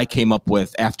idea that I came up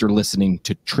with after listening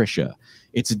to Trisha.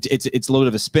 It's a little bit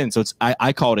of a spin. So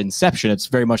I call it Inception. It's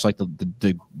very much like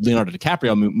the Leonardo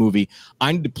DiCaprio movie.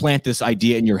 I need to plant this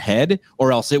idea in your head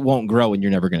or else it won't grow and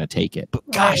you're never going to take it. But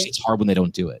gosh, It's hard when they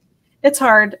don't do it. It's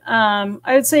hard. I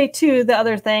would say too, the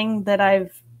other thing that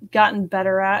I've gotten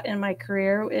better at in my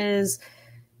career is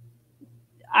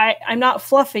I'm not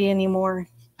fluffy anymore.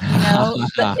 You know,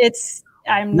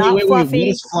 I'm not fluffy.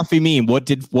 What does fluffy mean? What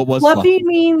was fluffy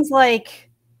means like,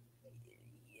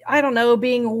 I don't know,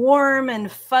 being warm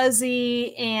and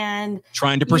fuzzy and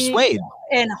trying to persuade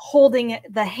and holding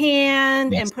the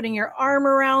hand and putting your arm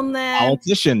around them.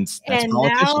 Politicians. That's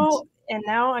politicians.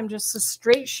 Now I'm just a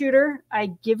straight shooter.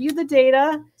 I give you the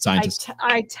data.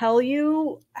 I tell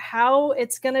you how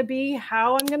it's going to be,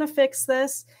 how I'm going to fix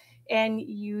this, and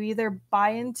you either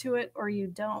buy into it or you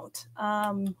don't.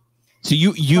 So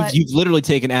you've literally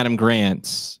taken Adam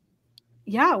Grant's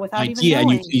without idea, even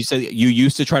knowing. and you said you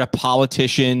used to try to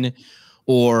politician,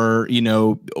 or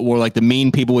like the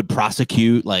mean people would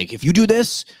prosecute, like, if you do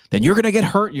this, then you're gonna get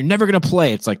hurt, you're never gonna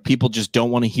play. It's like people just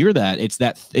don't want to hear that. It's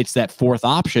that fourth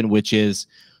option, which is,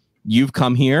 you've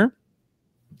come here,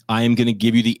 I am going to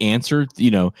give you the answer.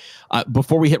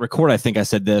 Before we hit record, I think I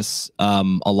said this. A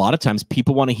lot of times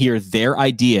people want to hear their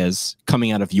ideas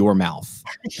coming out of your mouth.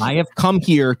 I have come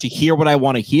here to hear what I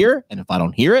want to hear. And if I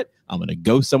don't hear it, I'm going to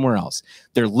go somewhere else.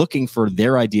 They're looking for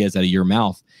their ideas out of your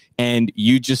mouth. And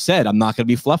you just said, I'm not going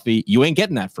to be fluffy. You ain't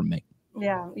getting that from me.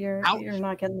 Yeah, you're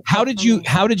not getting. How did you,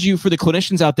 for the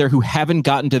clinicians out there who haven't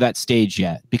gotten to that stage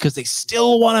yet, because they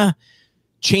still want to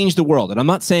change the world? And I'm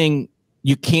not saying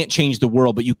you can't change the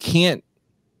world, but you can't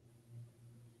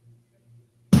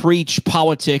preach,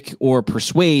 politic, or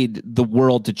persuade the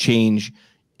world to change.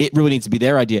 It really needs to be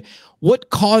their idea. What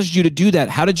caused you to do that?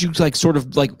 How did you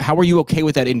how were you okay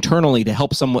with that internally to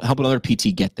help another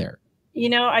PT get there?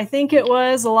 I think it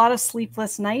was a lot of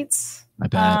sleepless nights. I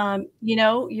bet.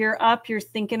 You're up, you're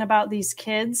thinking about these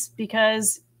kids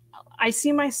because I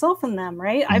see myself in them,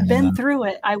 right? I've been through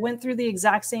it. I went through the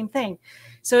exact same thing.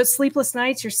 So it's sleepless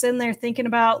nights. You're sitting there thinking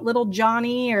about little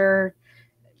Johnny or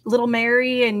little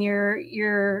Mary, and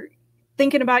you're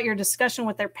thinking about your discussion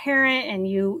with their parent, and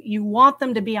you want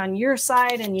them to be on your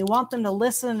side, and you want them to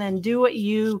listen and do what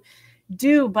you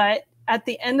do. But at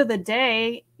the end of the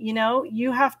day,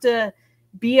 you have to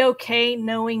be okay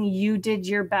knowing you did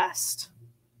your best.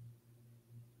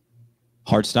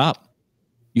 Hard stop.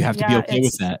 You have to be okay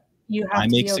with that. I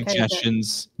make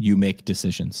suggestions, you make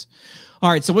decisions. All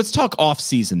right, so let's talk off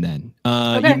season then.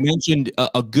 Okay. You mentioned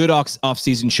a good off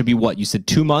season should be what? You said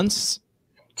 2 months?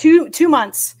 2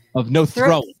 months of no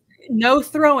throwing. No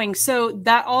throwing. So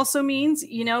that also means,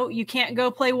 you can't go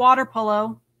play water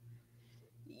polo.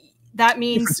 That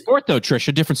means different sport though,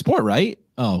 Trisha. Different sport, right?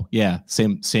 Oh yeah,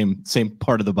 same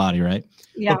part of the body, right?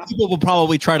 Yeah. But people will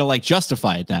probably try to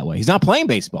justify it that way. He's not playing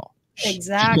baseball.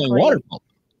 Exactly. He's playing water polo.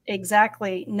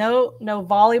 Exactly. No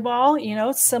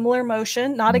volleyball, similar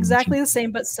motion, not exactly the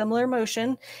same, but similar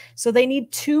motion. So they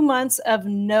need 2 months of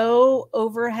no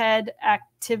overhead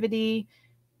activity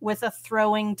with a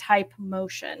throwing type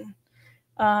motion.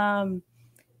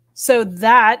 So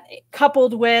that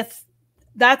coupled with,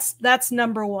 that's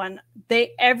number one.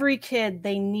 Every kid,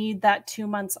 they need that 2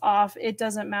 months off. It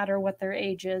doesn't matter what their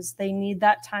age is. They need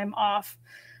that time off.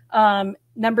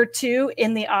 Number two,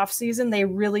 in the off season, they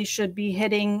really should be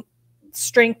hitting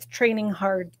strength training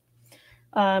hard.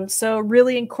 So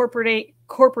really incorporating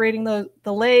the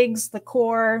legs, the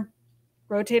core,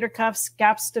 rotator cuffs,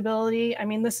 gap stability. I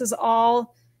mean, this is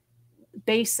all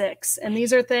basics. And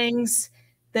these are things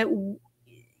that,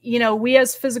 we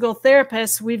as physical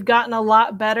therapists, we've gotten a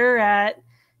lot better at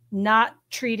not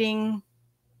treating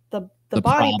the body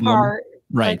problem, part,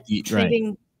 right?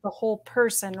 Treating the whole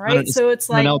person, right? So it's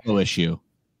like an elbow issue.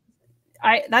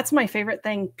 That's my favorite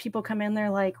thing. People come in, they're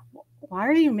like, why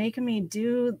are you making me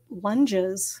do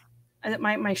lunges?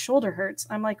 My shoulder hurts.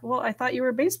 I'm like, well, I thought you were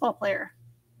a baseball player.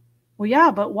 Well, yeah,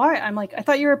 but why? I'm like, I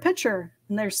thought you were a pitcher.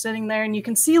 And they're sitting there and you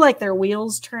can see their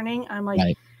wheels turning. I'm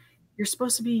like, You're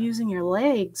supposed to be using your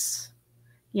legs.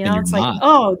 It's like,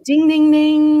 oh, ding, ding,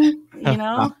 ding,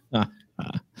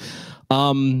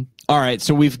 All right.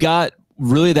 So we've got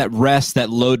really that rest,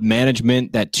 that load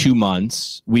management, that 2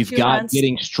 months. We've got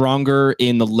getting stronger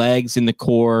in the legs, in the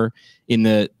core, in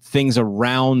the things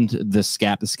around the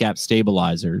scap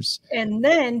stabilizers. And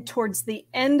then towards the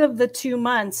end of the 2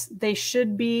 months, they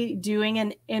should be doing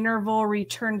an interval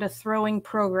return to throwing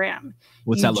program.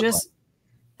 What's that look like?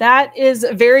 That is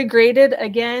very graded.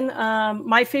 Again,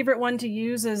 my favorite one to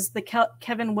use is the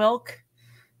Kevin Wilk.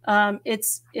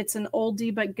 It's an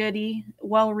oldie but goodie,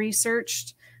 well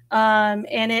researched.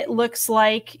 And it looks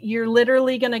like you're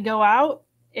literally going to go out.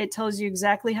 It tells you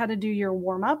exactly how to do your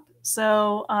warm up.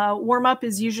 So warm up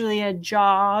is usually a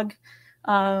jog,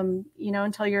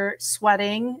 until you're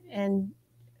sweating, and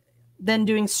then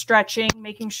doing stretching,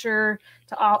 making sure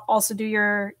to also do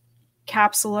your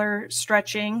capsular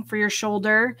stretching for your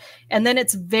shoulder. And then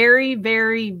it's very,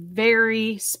 very,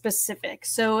 very specific.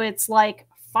 So it's like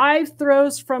 5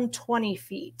 throws from 20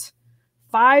 feet,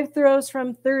 5 throws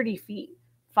from 30 feet,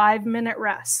 5-minute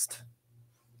rest,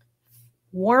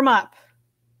 warm up,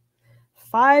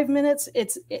 5 minutes.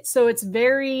 So it's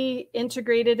very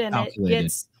integrated, and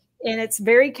it's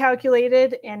very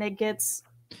calculated, and it gets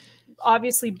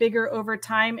obviously bigger over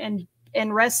time,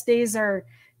 and rest days are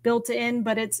built in,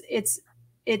 but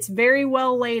it's very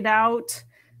well laid out.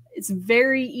 It's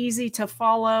very easy to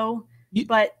follow,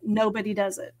 but nobody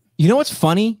does it. You know what's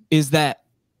funny is that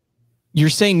you're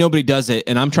saying nobody does it,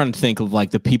 and I'm trying to think of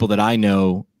like the people that I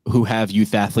know who have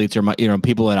youth athletes or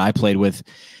people that I played with.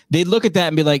 They'd look at that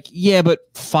and be like, yeah, but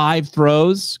 5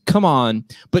 throws, come on.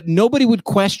 But nobody would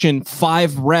question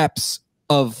 5 reps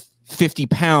of 50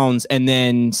 pounds and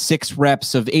then 6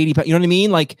 reps of 80 pounds. You know what I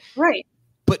mean? Like, right.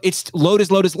 But it's load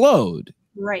is load is load.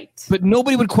 Right. But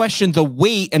nobody would question the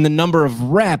weight and the number of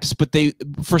reps. But they,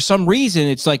 for some reason,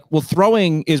 it's like, well,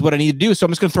 throwing is what I need to do. So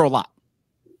I'm just going to throw a lot.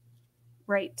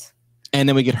 Right. And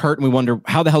then we get hurt and we wonder,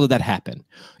 how the hell did that happen?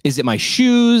 Is it my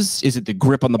shoes? Is it the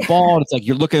grip on the ball? And it's like,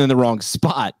 you're looking in the wrong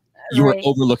spot. You are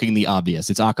overlooking the obvious.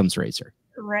 It's Occam's razor.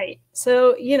 Right.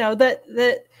 So, you know,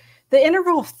 the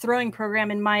interval throwing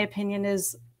program, in my opinion,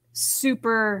 is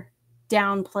super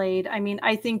downplayed. I mean,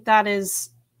 I think that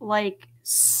is like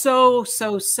so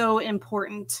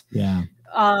important. Yeah.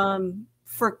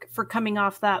 For coming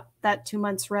off that 2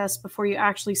 months rest before you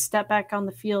actually step back on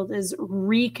the field, is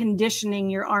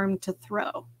reconditioning your arm to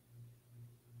throw.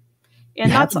 And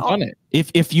that's all. Done it.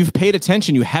 If you've paid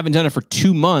attention, you haven't done it for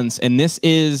 2 months. And this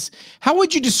is, how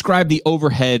would you describe the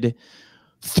overhead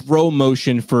throw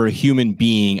motion for a human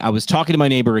being? I was talking to my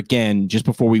neighbor again just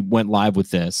before we went live with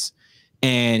this,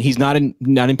 and he's not in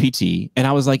PT. And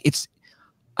I was like,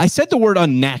 I said the word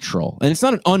unnatural, and it's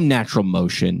not an unnatural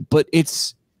motion, but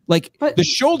it's like the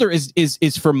shoulder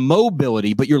is for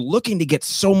mobility, but you're looking to get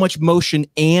so much motion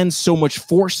and so much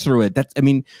force through it. I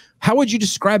mean, how would you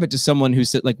describe it to someone who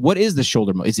said, like, what is the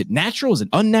shoulder? Is it natural? Is it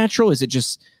unnatural? Is it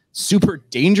just super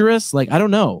dangerous? Like, I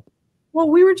don't know. Well,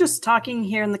 we were just talking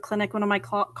here in the clinic, one of my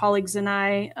colleagues and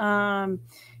I,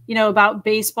 you know, about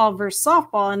baseball versus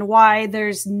softball and why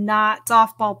there's not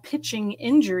softball pitching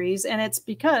injuries. And it's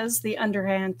because the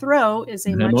underhand throw is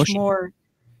a much more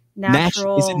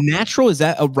natural. Is it natural? Is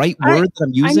that a right word that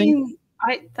I'm using?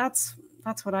 I mean, that's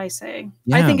what I say.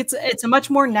 Yeah. I think it's a much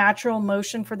more natural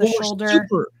motion for the shoulder.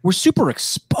 We're super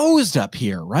exposed up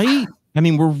here, right? I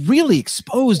mean, we're really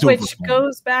exposed. Which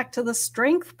goes back to the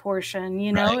strength portion.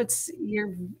 You know,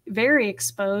 you're very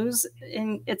exposed,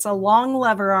 and it's a long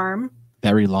lever arm.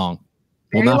 Very long.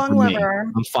 Very long lever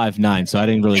arm. I'm 5'9", so I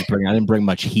didn't bring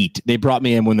much heat. They brought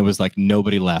me in when there was like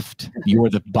nobody left. You were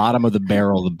the bottom of the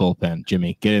barrel of the bullpen,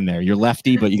 Jimmy. Get in there. You're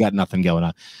lefty, but you got nothing going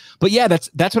on. But yeah, that's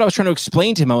what I was trying to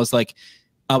explain to him. I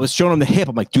was showing him the hip.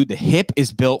 I'm like, dude, the hip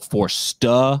is built for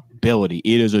stability.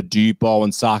 It is a deep ball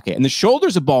and socket. And the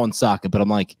shoulder's a ball and socket, but I'm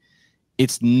like,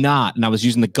 it's not. And I was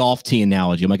using the golf tee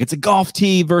analogy. I'm like, it's a golf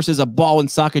tee versus a ball and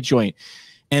socket joint.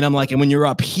 And I'm like, and when you're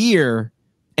up here,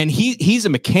 and he's a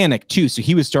mechanic too. So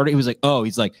he was like, oh,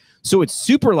 he's like, so it's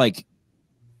super like,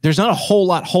 there's not a whole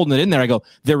lot holding it in there. I go,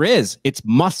 there is. It's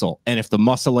muscle. And if the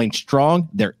muscle ain't strong,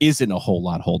 there isn't a whole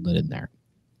lot holding it in there.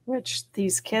 Which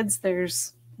these kids,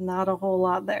 there's not a whole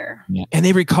lot there. Yeah. And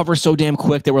they recover so damn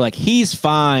quick that we're like, he's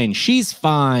fine. She's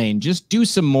fine. Just do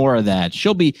some more of that.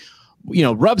 She'll be, you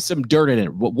know, rub some dirt in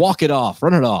it, walk it off,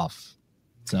 run it off.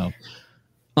 So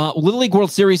Little League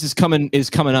World Series is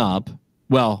coming up.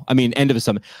 Well, I mean, end of the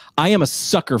summer. I am a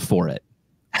sucker for it.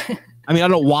 I mean, I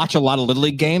don't watch a lot of Little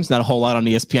League games, not a whole lot on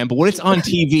ESPN, but when it's on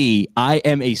TV, I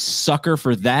am a sucker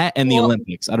for that and the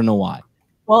Olympics. I don't know why.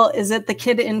 Well, is it the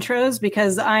kid intros?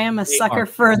 Because I am a sucker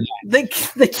for the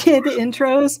kid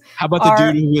intros. How about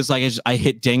the dude who was like, I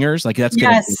hit dingers? Like, that's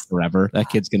going to be forever. That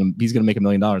kid's he's going to make $1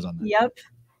 million on that.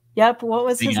 Yep. What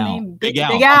was his name? Big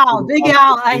Al. Big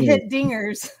Al. I hit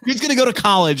dingers. He's going to go to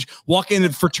college, walk in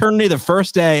the fraternity the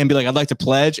first day and be like, I'd like to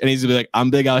pledge. And he's going to be like, I'm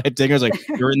Big Al, I hit dingers. Like,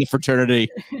 you're in the fraternity.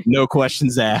 No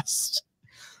questions asked.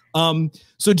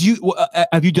 So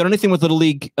have you done anything with Little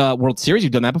League World Series?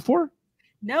 You've done that before?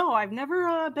 No, I've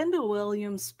never been to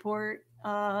Williamsport,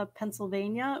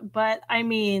 Pennsylvania, but I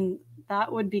mean,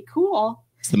 that would be cool.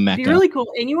 It's the Mecca. It'd be really cool.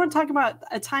 And you want to talk about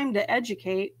a time to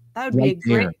educate? That would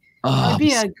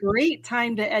be a great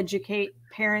time to educate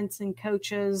parents and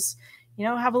coaches. You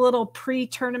know, have a little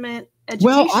pre-tournament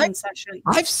education session.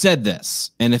 I've said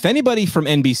this, and if anybody from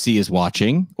NBC is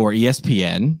watching, or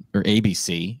ESPN or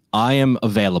ABC, I am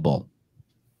available.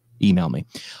 email me.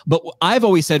 But I've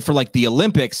always said for like the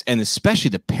Olympics and especially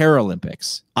the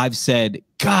Paralympics, I've said,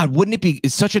 God, wouldn't it be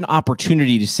it's such an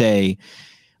opportunity to say,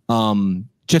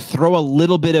 to throw a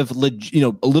little bit of, a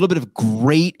little bit of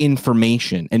great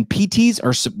information. And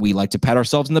PTs we like to pat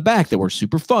ourselves in the back that we're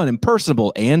super fun and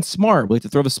personable and smart. We like to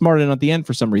throw the smart in at the end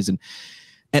for some reason.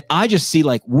 And I just see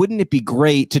like, wouldn't it be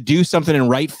great to do something in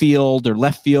right field or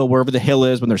left field, wherever the hill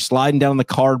is when they're sliding down the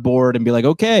cardboard and be like,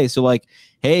 okay, so like,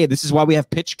 hey, this is why we have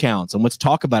pitch counts and let's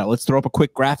talk about it. Let's throw up a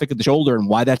quick graphic of the shoulder and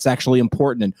why that's actually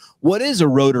important. And what is a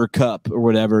rotor cup or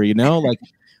whatever, like,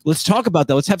 let's talk about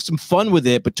that. Let's have some fun with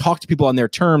it, but talk to people on their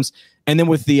terms. And then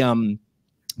with the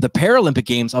Paralympic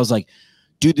Games, I was like,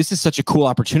 dude, this is such a cool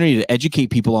opportunity to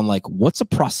educate people on like, what's a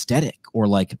prosthetic or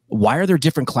like, why are there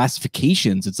different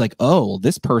classifications? It's like, oh,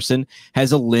 this person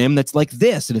has a limb that's like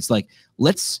this. And it's like,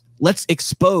 let's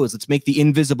expose, let's make the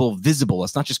invisible visible.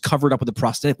 Let's not just cover it up with a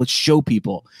prosthetic. Let's show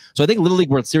people. So I think Little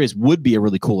League World Series would be a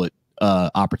really cool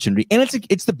opportunity. And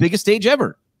it's the biggest stage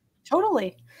ever.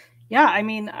 Totally. Yeah, I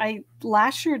mean,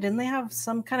 last year, didn't they have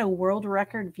some kind of world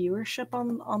record viewership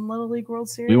on Little League World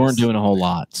Series? We weren't doing a whole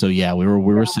lot. So yeah, we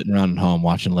were sitting around at home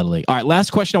watching Little League. All right,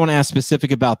 last question I want to ask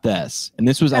specific about this. And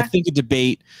this was, I think, a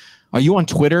debate. Are you on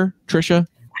Twitter, Trisha?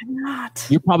 I'm not.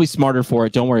 You're probably smarter for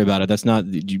it. Don't worry about it. That's not,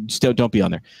 you still don't be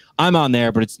on there. I'm on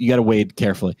there, but you got to wade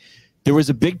carefully. There was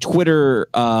a big Twitter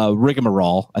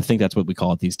rigmarole, I think that's what we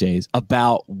call it these days,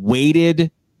 about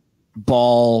weighted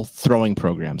ball throwing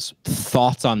programs.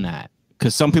 Thoughts on that?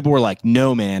 Because some people were like,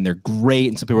 no, man, they're great.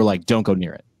 And some people were like, don't go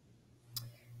near it.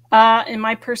 In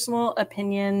my personal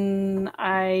opinion,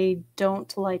 I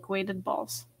don't like weighted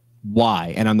balls.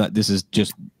 Why? And I'm not, I'm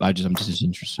just as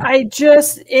interested.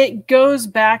 It goes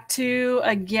back to,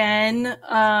 again,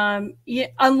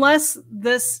 unless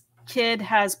this kid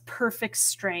has perfect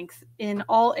strength in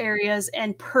all areas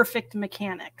and perfect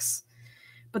mechanics.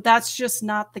 But that's just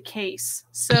not the case.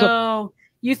 So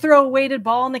you throw a weighted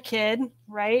ball on the kid,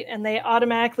 right? And they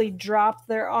automatically drop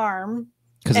their arm.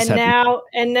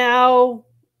 And now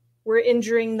we're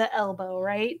injuring the elbow,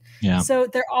 right? Yeah. So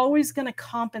they're always going to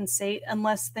compensate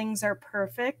unless things are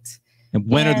perfect. And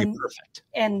when are they perfect?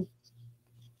 And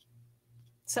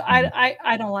so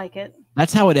I don't like it.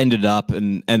 That's how it ended up.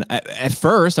 And at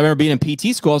first, I remember being in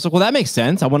PT school. I was like, well, that makes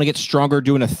sense. I want to get stronger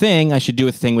doing a thing. I should do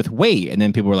a thing with weight. And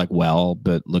then people were like, well,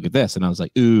 but look at this. And I was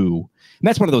like, ooh. And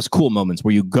that's one of those cool moments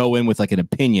where you go in with like an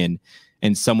opinion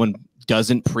and someone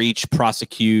doesn't preach,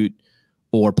 prosecute,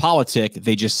 or politic.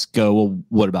 They just go, well,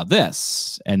 what about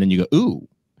this? And then you go, ooh,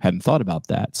 hadn't thought about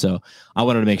that. So I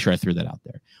wanted to make sure I threw that out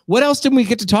there. What else did we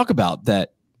get to talk about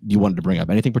that you wanted to bring up?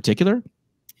 Anything particular?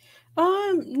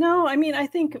 No, I mean, I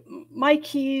think my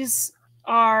keys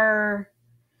are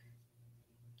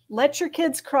let your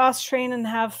kids cross train and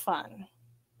have fun.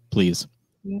 Please.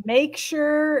 Make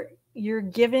sure you're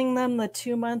giving them the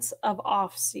 2 months of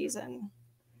off season.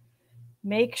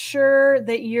 Make sure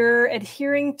that you're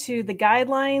adhering to the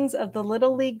guidelines of the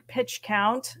Little League pitch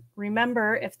count.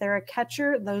 Remember, if they're a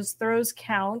catcher, those throws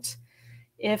count.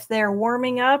 If they're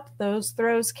warming up, those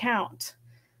throws count.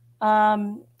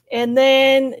 And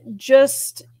then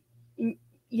just,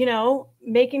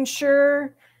 making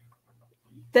sure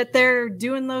that they're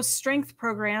doing those strength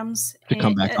programs to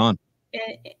come back on,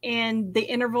 and the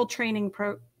interval training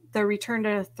the return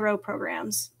to throw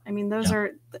programs. I mean, those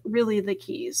are really the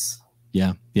keys.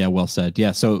 Yeah. Yeah. Well said.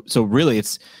 Yeah. So really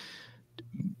it's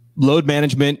load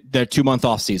management, their 2 month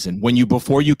off season.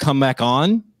 Before you come back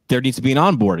on, there needs to be an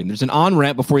onboarding. There's an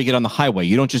on-ramp before you get on the highway.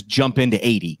 You don't just jump into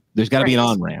 80. There's got to be an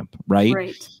on-ramp, right?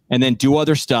 Right. And then do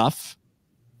other stuff,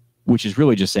 which is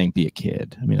really just saying be a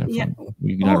kid. I mean,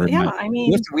 we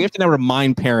have to now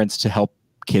remind parents to help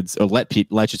kids, or let kids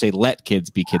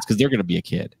be kids, because they're going to be a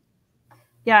kid.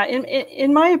 Yeah,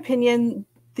 in my opinion,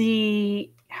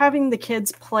 having the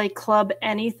kids play club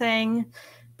anything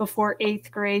before 8th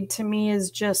grade to me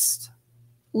is just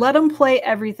let them play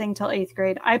everything till 8th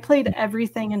grade. I played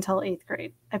everything until 8th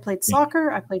grade. I played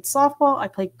soccer, I played softball, I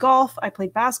played golf, I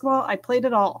played basketball, I played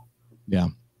it all. Yeah.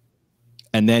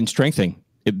 And then strengthening.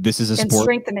 This is a sport.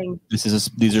 Strengthening.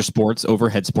 These are sports,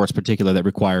 overhead sports particular, that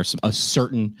require a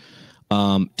certain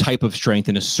type of strength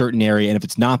in a certain area. And if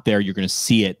it's not there, you're going to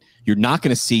see it. You're not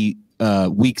going to see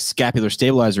weak scapular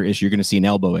stabilizer issue. You're going to see an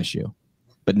elbow issue.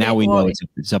 But now we know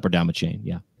it's up or down the chain.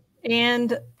 Yeah.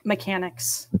 And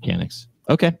mechanics.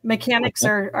 Okay. Mechanics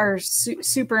are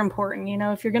super important.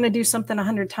 If you're going to do something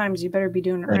 100 times, you better be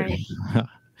doing it right.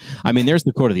 I mean, there's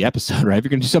the quote of the episode, right? If you're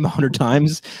going to do something 100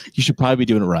 times, you should probably be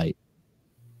doing it right.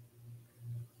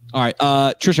 All right.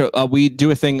 Trisha, we do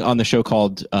a thing on the show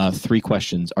called 3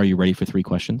 questions. Are you ready for 3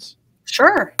 questions?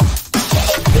 Sure.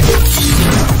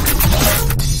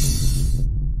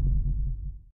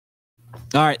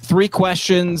 All right, 3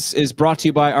 questions is brought to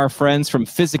you by our friends from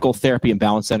Physical Therapy and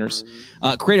Balance Centers.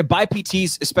 Created by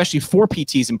PTs, especially for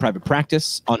PTs in private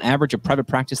practice. On average, a private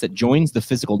practice that joins the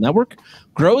physical network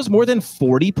grows more than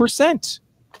 40%.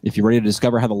 If you're ready to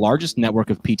discover how the largest network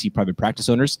of PT private practice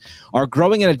owners are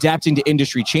growing and adapting to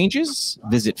industry changes,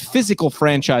 visit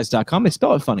physicalfranchise.com. They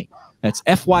spell it funny. That's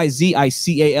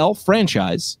FYZICAL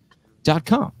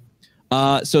franchise.com.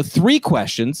 So 3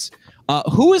 questions.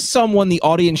 Who is someone the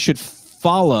audience should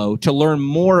follow to learn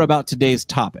more about today's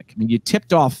topic? I mean, you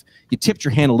tipped your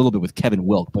hand a little bit with Kevin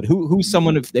Wilk, but who's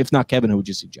someone, if not Kevin, who would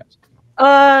you suggest?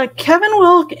 Kevin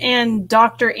Wilk and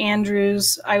Dr.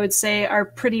 Andrews, I would say, are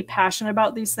pretty passionate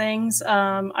about these things.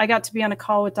 I got to be on a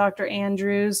call with Dr.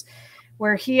 Andrews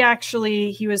where he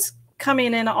was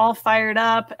coming in all fired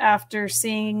up after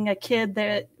seeing a kid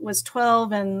that was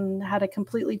 12 and had a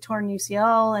completely torn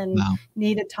UCL and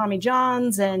needed Tommy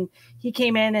Johns. And he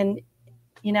came in and,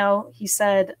 he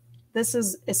said, this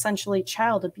is essentially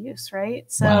child abuse, right?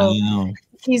 So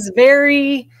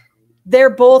they're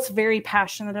both very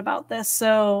passionate about this.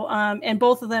 So, and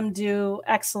both of them do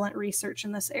excellent research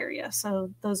in this area. So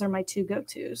those are my 2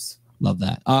 go-tos. Love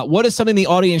that. What is something the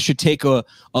audience should take a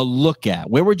look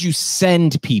at? Where would you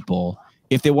send people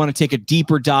if they want to take a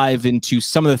deeper dive into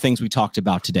some of the things we talked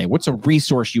about today? What's a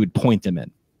resource you would point them in?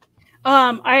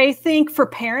 I think for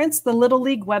parents, the Little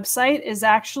League website is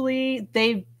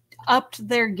they've upped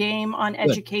their game on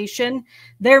education.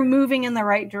 They're moving in the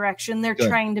right direction. They're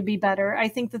trying to be better. I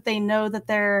think that they know that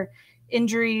the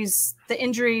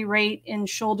injury rate in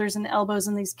shoulders and elbows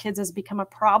in these kids has become a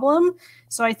problem.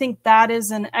 So I think that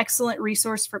is an excellent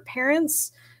resource for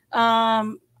parents.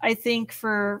 I think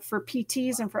for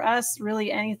PTs and for us,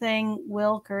 really anything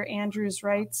Wilk or Andrews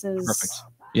writes is perfect.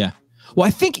 Yeah. Well,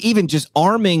 I think even just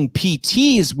arming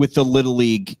PTs with the Little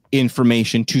League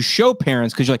information to show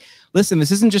parents, because you're like, listen,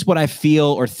 this isn't just what I feel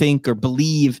or think or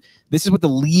believe. This is what the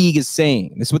league is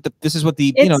saying. This is what the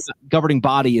the governing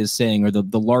body is saying, or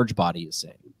the large body is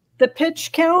saying. The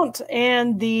pitch count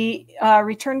and the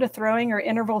return to throwing or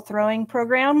interval throwing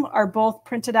program are both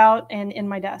printed out and in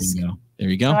my desk. There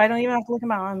you go. So I don't even have to look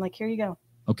them out. I'm like, here you go.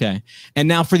 Okay. And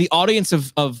now for the audience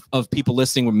of people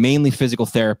listening, we're mainly physical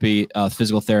therapy,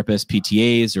 physical therapists,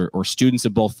 PTAs, or students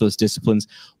of both those disciplines.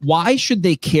 Why should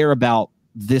they care about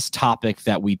this topic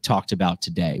that we talked about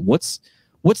today? What's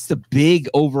the big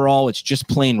overall, it's just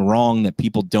plain wrong that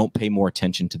people don't pay more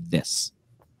attention to this?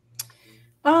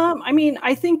 I mean,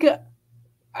 I think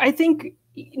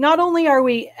not only are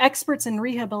we experts in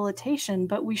rehabilitation,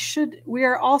 but we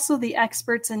are also the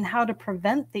experts in how to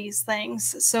prevent these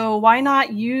things. So why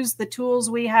not use the tools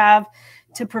we have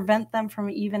to prevent them from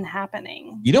even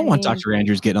happening? You don't want Dr.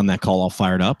 Andrews getting on that call all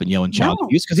fired up and yelling child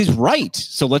abuse, because he's right.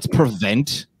 So let's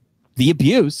prevent the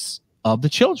abuse of the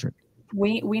children.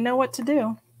 We know what to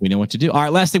do. We know what to do. All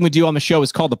right, last thing we do on the show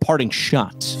is called the parting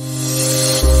shot.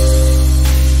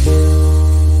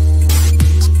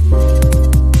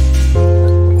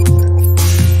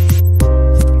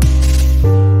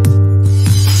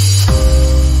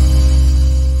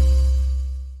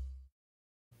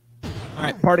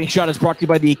 Parting shot is brought to you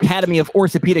by the Academy of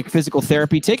Orthopedic Physical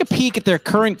Therapy. Take a peek at their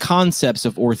current concepts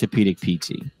of orthopedic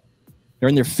PT. They're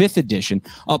in their 5th edition.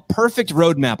 A perfect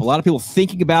roadmap. A lot of people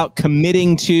thinking about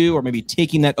committing to or maybe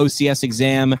taking that OCS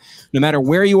exam. No matter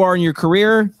where you are in your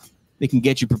career, they can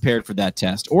get you prepared for that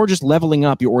test or just leveling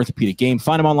up your orthopedic game.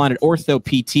 Find them online at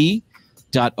orthopt.org.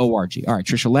 All right,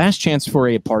 Tricia, last chance for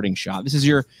a parting shot. This is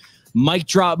your mic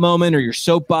drop moment or your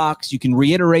soapbox. You can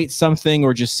reiterate something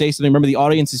or just say something. Remember, the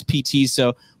audience is PT.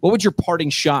 So what would your parting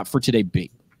shot for today be?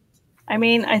 I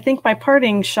mean, I think my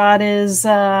parting shot is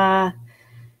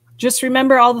just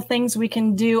remember all the things we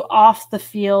can do off the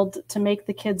field to make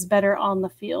the kids better on the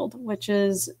field, which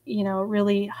is,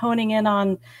 really honing in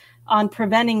on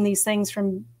preventing these things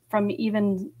from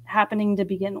even happening to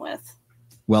begin with.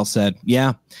 Well said.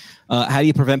 Yeah. How do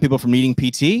you prevent people from needing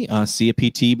PT? See a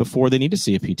PT before they need to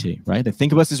see a PT, right? They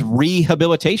think of us as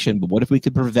rehabilitation, but what if we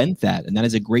could prevent that? And that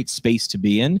is a great space to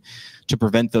be in, to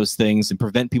prevent those things and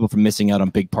prevent people from missing out on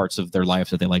big parts of their life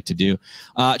that they like to do.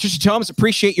 Tricia Thomas,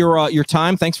 appreciate your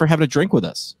time. Thanks for having a drink with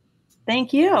us.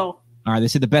 Thank you. All right. They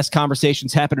said the best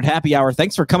conversations happen at happy hour.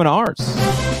 Thanks for coming to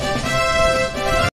ours.